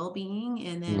and well-being,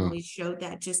 and then we showed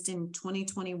that just in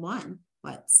 2021,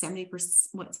 70%,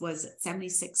 what was it,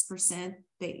 76%,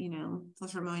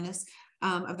 plus or minus,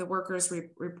 of the workers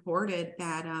reported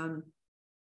that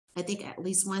I think at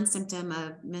least one symptom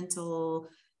of mental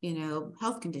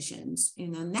health conditions,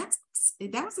 and that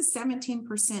was a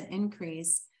 17%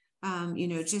 increase,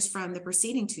 just from the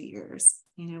preceding 2 years.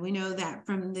 We know that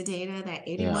from the data that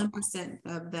 81%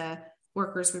 of the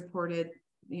workers reported,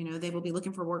 they will be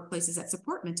looking for workplaces that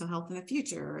support mental health in the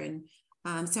future.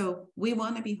 And so we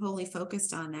want to be wholly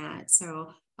focused on that.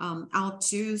 So I'll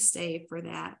too say for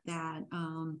that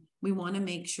we want to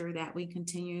make sure that we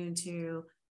continue to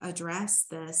address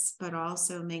this, but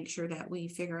also make sure that we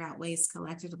figure out ways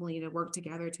collectively to work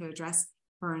together to address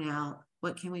burnout.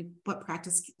 What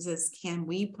practices can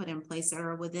we put in place that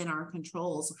are within our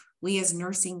controls? We as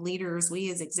nursing leaders,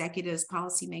 we as executives,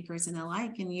 policymakers, and the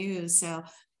like can use. So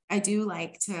I do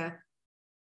like to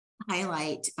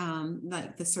highlight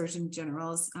like the Surgeon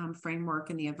General's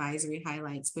framework and the advisory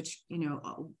highlights, which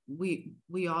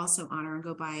we also honor and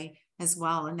go by as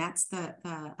well. And that's the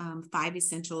 5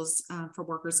 essentials for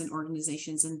workers and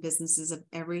organizations and businesses of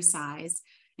every size.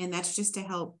 And that's just to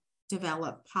help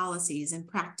develop policies and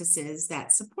practices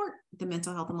that support the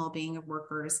mental health and well-being of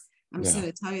workers. I'm just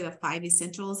going to tell you the 5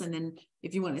 essentials, and then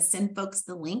if you want to send folks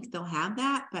the link, they'll have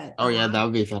that. But that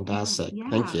would be fantastic.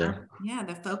 Thank you.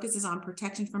 The focus is on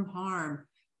protection from harm,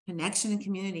 connection and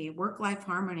community, work-life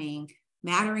harmony,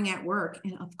 mattering at work,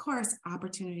 and of course,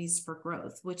 opportunities for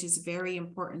growth, which is very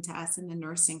important to us in the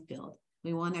nursing field.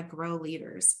 We want to grow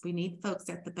leaders. We need folks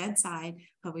at the bedside,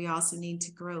 but we also need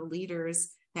to grow leaders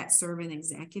that serve in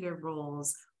executive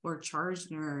roles or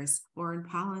charge nurse or in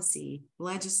policy,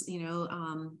 work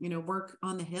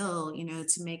on the Hill,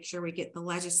 to make sure we get the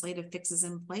legislative fixes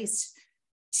in place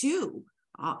to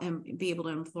and be able to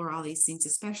implore all these things,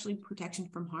 especially protection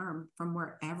from harm from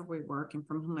wherever we work and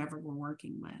from whomever we're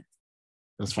working with.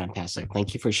 That's fantastic.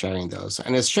 Thank you for sharing those.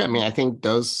 And it's true. I mean, I think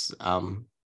those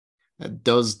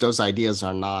ideas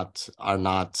are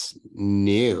not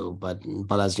new, but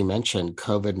as you mentioned,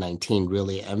 COVID-19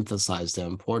 really emphasized their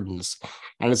importance.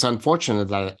 And it's unfortunate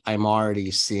that I'm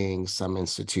already seeing some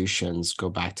institutions go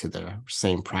back to their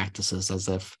same practices as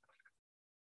if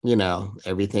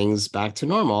everything's back to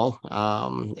normal,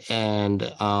 and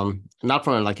not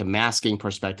from like a masking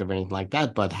perspective or anything like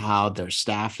that, but how they're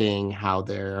staffing, how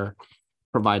they're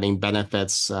providing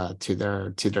benefits to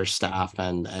their staff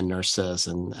and nurses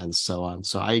and so on.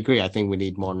 So I agree. I think we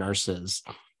need more nurses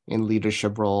in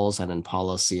leadership roles and in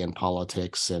policy and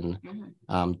politics, and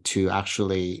to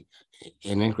actually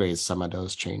integrate some of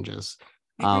those changes.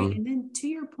 And then to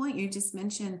your point, you just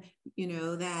mentioned,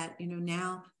 that,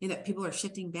 now that people are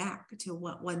shifting back to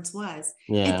what once was.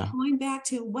 Yeah. It's going back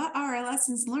to what are our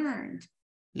lessons learned.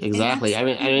 Exactly. I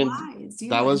mean,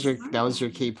 that was your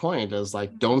key point, is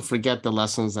like, don't forget the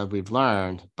lessons that we've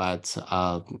learned. But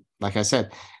like I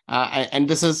said, and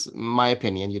this is my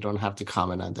opinion, you don't have to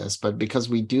comment on this, but because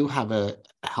we do have a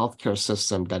healthcare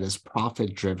system that is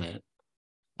profit driven,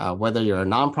 whether you're a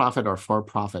nonprofit or for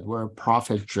profit, we're a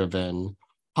profit driven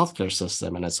healthcare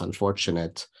system. And it's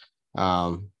unfortunate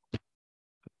that,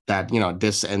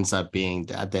 this ends up being,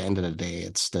 at the end of the day,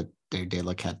 it's that they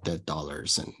look at the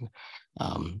dollars. And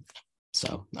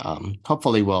so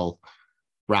hopefully we'll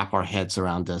wrap our heads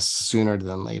around this sooner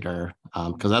than later,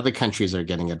 because other countries are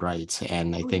getting it right.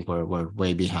 And I think we're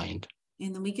way behind.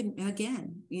 And then we can,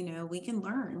 again, we can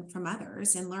learn from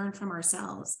others and learn from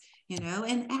ourselves,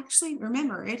 and actually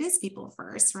remember, it is people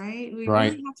first, right? We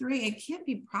really have to it can't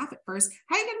be profit first.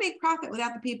 How are you going to make profit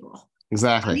without the people?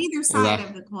 Exactly. On either side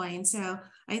of the coin. So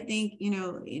I think,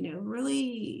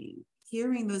 really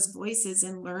hearing those voices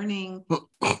and learning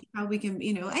how we can,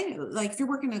 I know, like if you're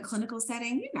working in a clinical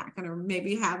setting, you're not going to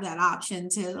maybe have that option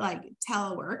to like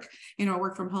telework,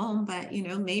 work from home, but,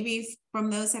 maybe from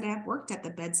those that have worked at the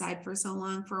bedside for so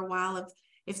long, for a while,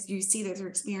 if you see that they're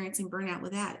experiencing burnout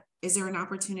with that, is there an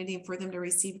opportunity for them to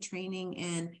receive training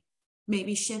and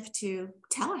maybe shift to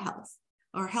telehealth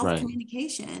or health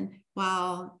communication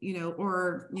while,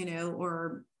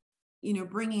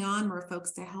 bringing on more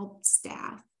folks to help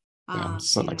staff.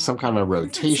 So like some kind of a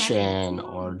rotation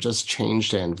or just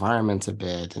change the environment a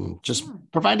bit, and just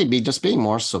being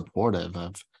more supportive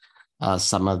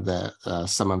some of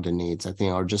the needs, I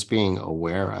think, or just being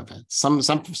aware of it.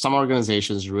 Some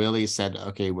organizations really said,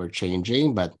 okay, we're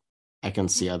changing, but I can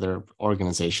see other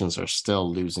organizations are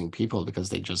still losing people because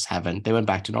they went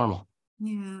back to normal.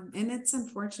 Yeah. And it's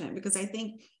unfortunate because I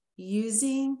think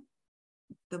using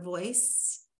the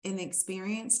voice and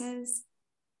experiences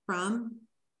from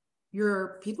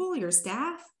your people, your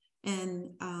staff,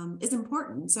 and is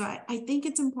important. So I think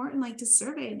it's important, like, to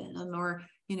survey them, or,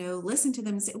 listen to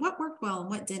them and say what worked well and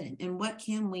what didn't, and what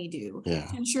can we do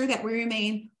to ensure that we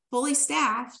remain fully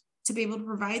staffed to be able to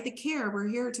provide the care we're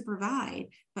here to provide.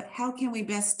 But how can we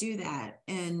best do that?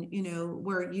 And,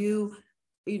 where you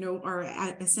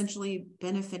are essentially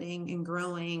benefiting and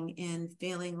growing and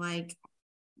feeling like,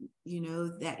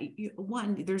 that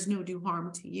there's no do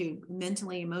harm to you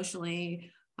mentally,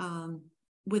 emotionally,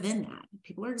 within that.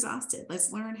 People are exhausted.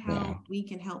 Let's learn how we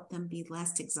can help them be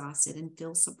less exhausted and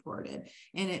feel supported,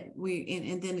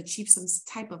 and then achieve some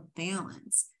type of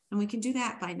balance. And we can do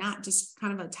that by not just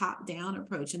kind of a top-down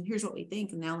approach. And here's what we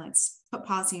think, and now let's put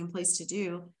policy in place to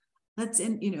do. I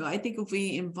think if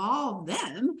we involve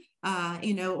them,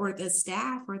 or the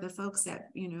staff, or the folks that,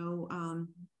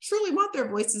 truly want their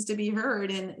voices to be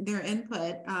heard and their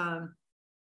input,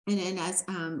 and as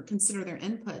consider their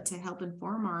input to help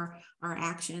inform our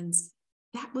actions,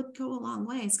 that would go a long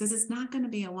ways, because it's not going to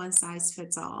be a one size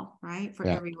fits all, right? For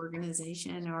every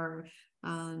organization or,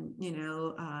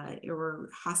 or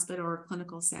hospital or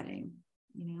clinical setting.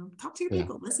 Talk to your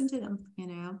people, listen to them, I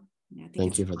think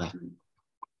Thank you for that.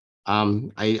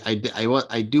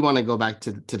 I do want to go back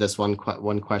to this one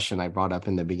question I brought up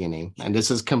in the beginning, and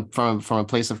this is from a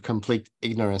place of complete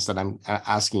ignorance that I'm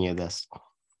asking you this.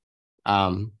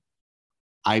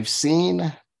 I've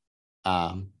seen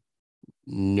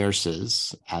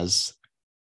nurses as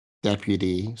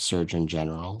deputy surgeon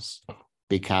generals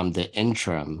become the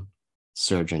interim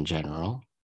surgeon general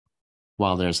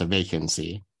while there's a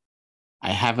vacancy.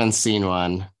 I haven't seen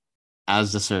one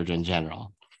as the surgeon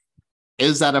general.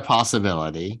 Is that a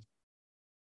possibility?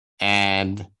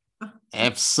 And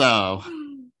if so,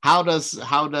 how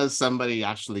does somebody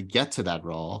actually get to that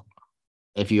role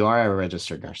if you are a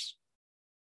registered nurse?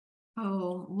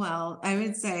 Oh, well, I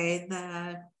would say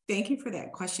thank you for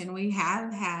that question. We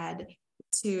have had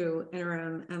 2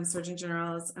 interim surgeon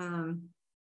generals.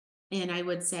 And I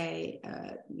would say,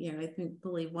 I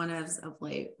believe one of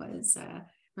late was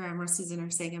Rear Admiral Susan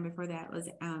Ersagan. Before that was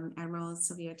Admiral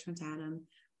Sylvia Trentatum.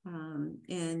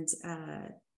 And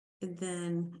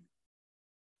then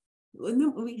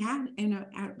we had,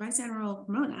 Vice Admiral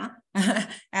Ramona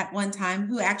at one time,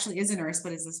 who actually is a nurse,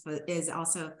 but is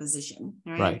also a physician,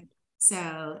 right?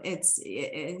 So that's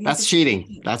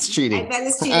cheating. That's cheating. That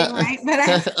is cheating, right? But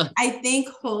I think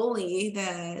wholly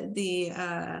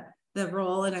the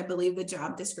role, and I believe the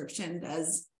job description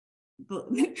does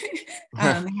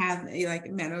have like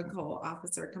a medical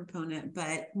officer component,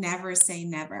 but never say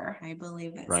never. I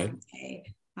believe that someday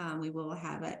we will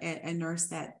have a nurse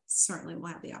that certainly will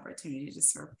have the opportunity to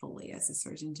serve fully as a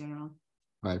surgeon general.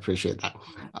 I appreciate that.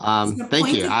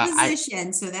 Thank you.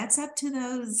 Position, so that's up to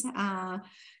those,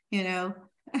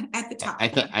 at the top.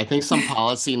 I think some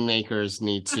policymakers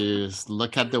need to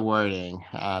look at the wording.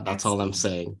 That's all I'm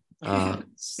saying.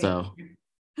 So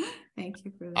thank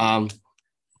you for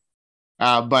that.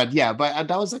 But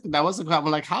that was a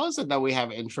problem. Like, how is it that we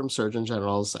have interim surgeon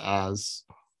generals as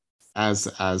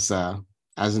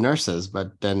nurses,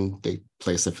 but then they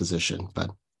place a physician? But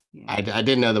I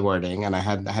didn't know the wording, and I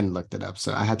hadn't looked it up,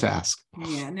 so I had to ask.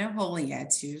 Yeah, no wholly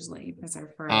yet usually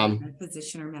reserved for a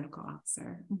physician or medical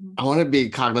officer. Mm-hmm. I want to be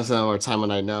cognizant of our time,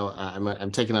 when I know I'm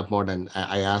taking up more time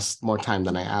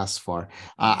than I asked for.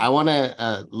 I want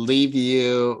to leave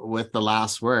you with the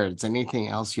last words. Anything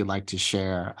else you'd like to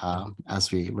share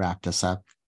as we wrap this up?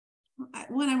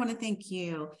 One, I want to thank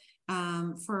you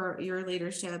for your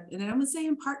leadership, and I would say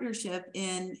in partnership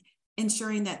in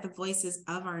ensuring that the voices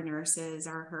of our nurses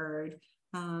are heard.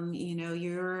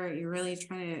 You're really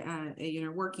trying to,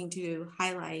 working to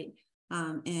highlight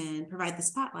and provide the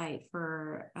spotlight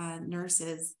for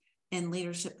nurses in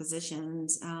leadership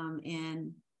positions.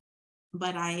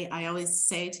 But I always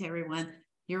say to everyone,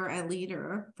 you're a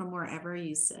leader from wherever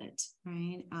you sit,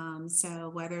 right? So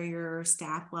whether you're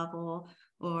staff level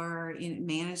or in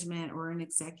management or an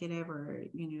executive or,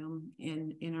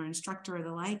 in our instructor or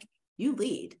the like, you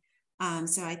lead.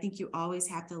 So I think you always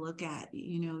have to look at,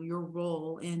 your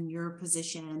role and your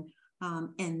position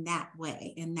in that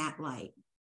way, in that light.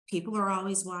 People are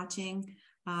always watching.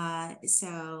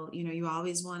 So, you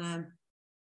always want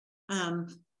to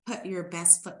put your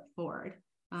best foot forward.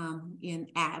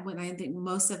 when I think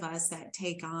most of us that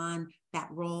take on that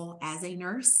role as a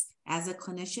nurse, as a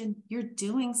clinician, you're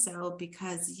doing so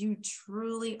because you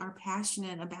truly are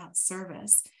passionate about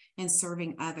service and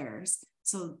serving others.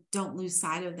 So don't lose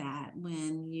sight of that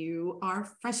when you are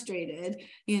frustrated,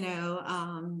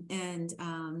 and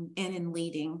in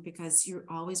leading, because you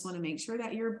always want to make sure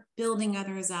that you're building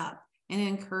others up and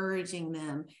encouraging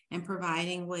them and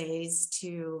providing ways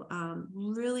to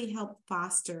really help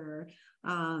foster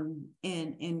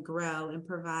and grow and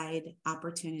provide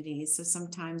opportunities. So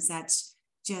sometimes that's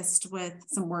just with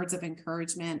some words of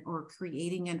encouragement or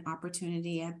creating an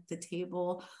opportunity at the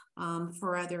table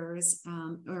for others,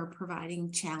 or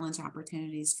providing challenge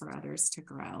opportunities for others to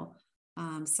grow.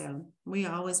 So we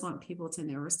always want people to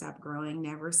never stop growing,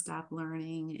 never stop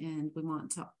learning, and we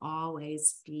want to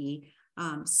always be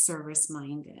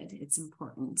service-minded. It's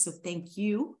important. So thank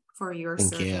you for your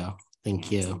service.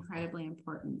 Thank you. It's incredibly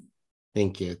important.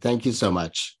 Thank you. Thank you so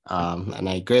much. And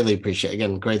I greatly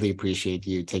appreciate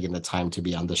you taking the time to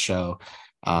be on the show.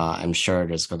 I'm sure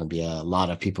there's going to be a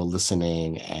lot of people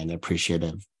listening and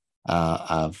appreciative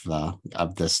of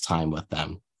this time with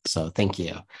them. So thank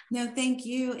you. No, thank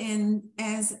you. And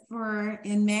as for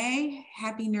in May,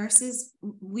 Happy Nurses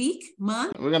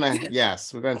Month. We're going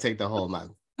to take the whole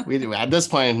month. We do. At this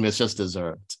point, it's just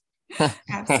deserved.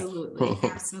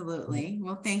 Absolutely.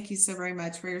 Well, thank you so very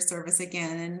much for your service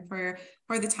again, and for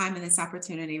the time and this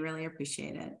opportunity. Really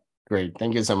appreciate it. Great.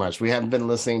 Thank you so much. We have been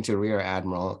listening to Rear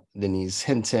Admiral Denise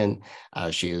Hinton.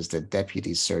 She is the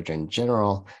Deputy Surgeon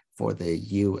General for the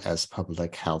U.S.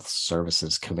 Public Health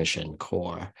Services Commission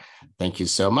Corps. Thank you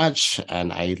so much.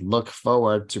 And I look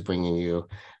forward to bringing you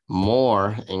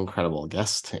more incredible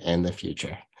guests in the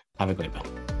future. Have a great one.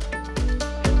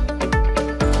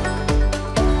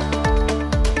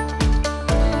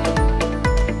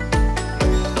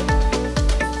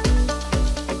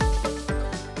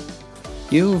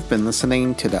 You've been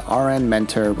listening to the RN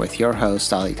Mentor with your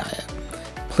host, Ali Tayeb.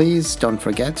 Please don't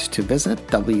forget to visit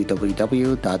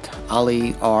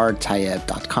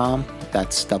www.alirtayeb.com.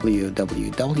 That's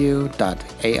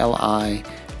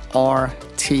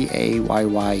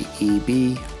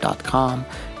www.alirtayeb.com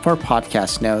for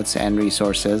podcast notes and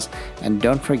resources. And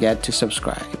don't forget to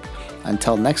subscribe.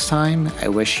 Until next time, I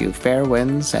wish you fair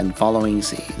winds and following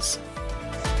seas.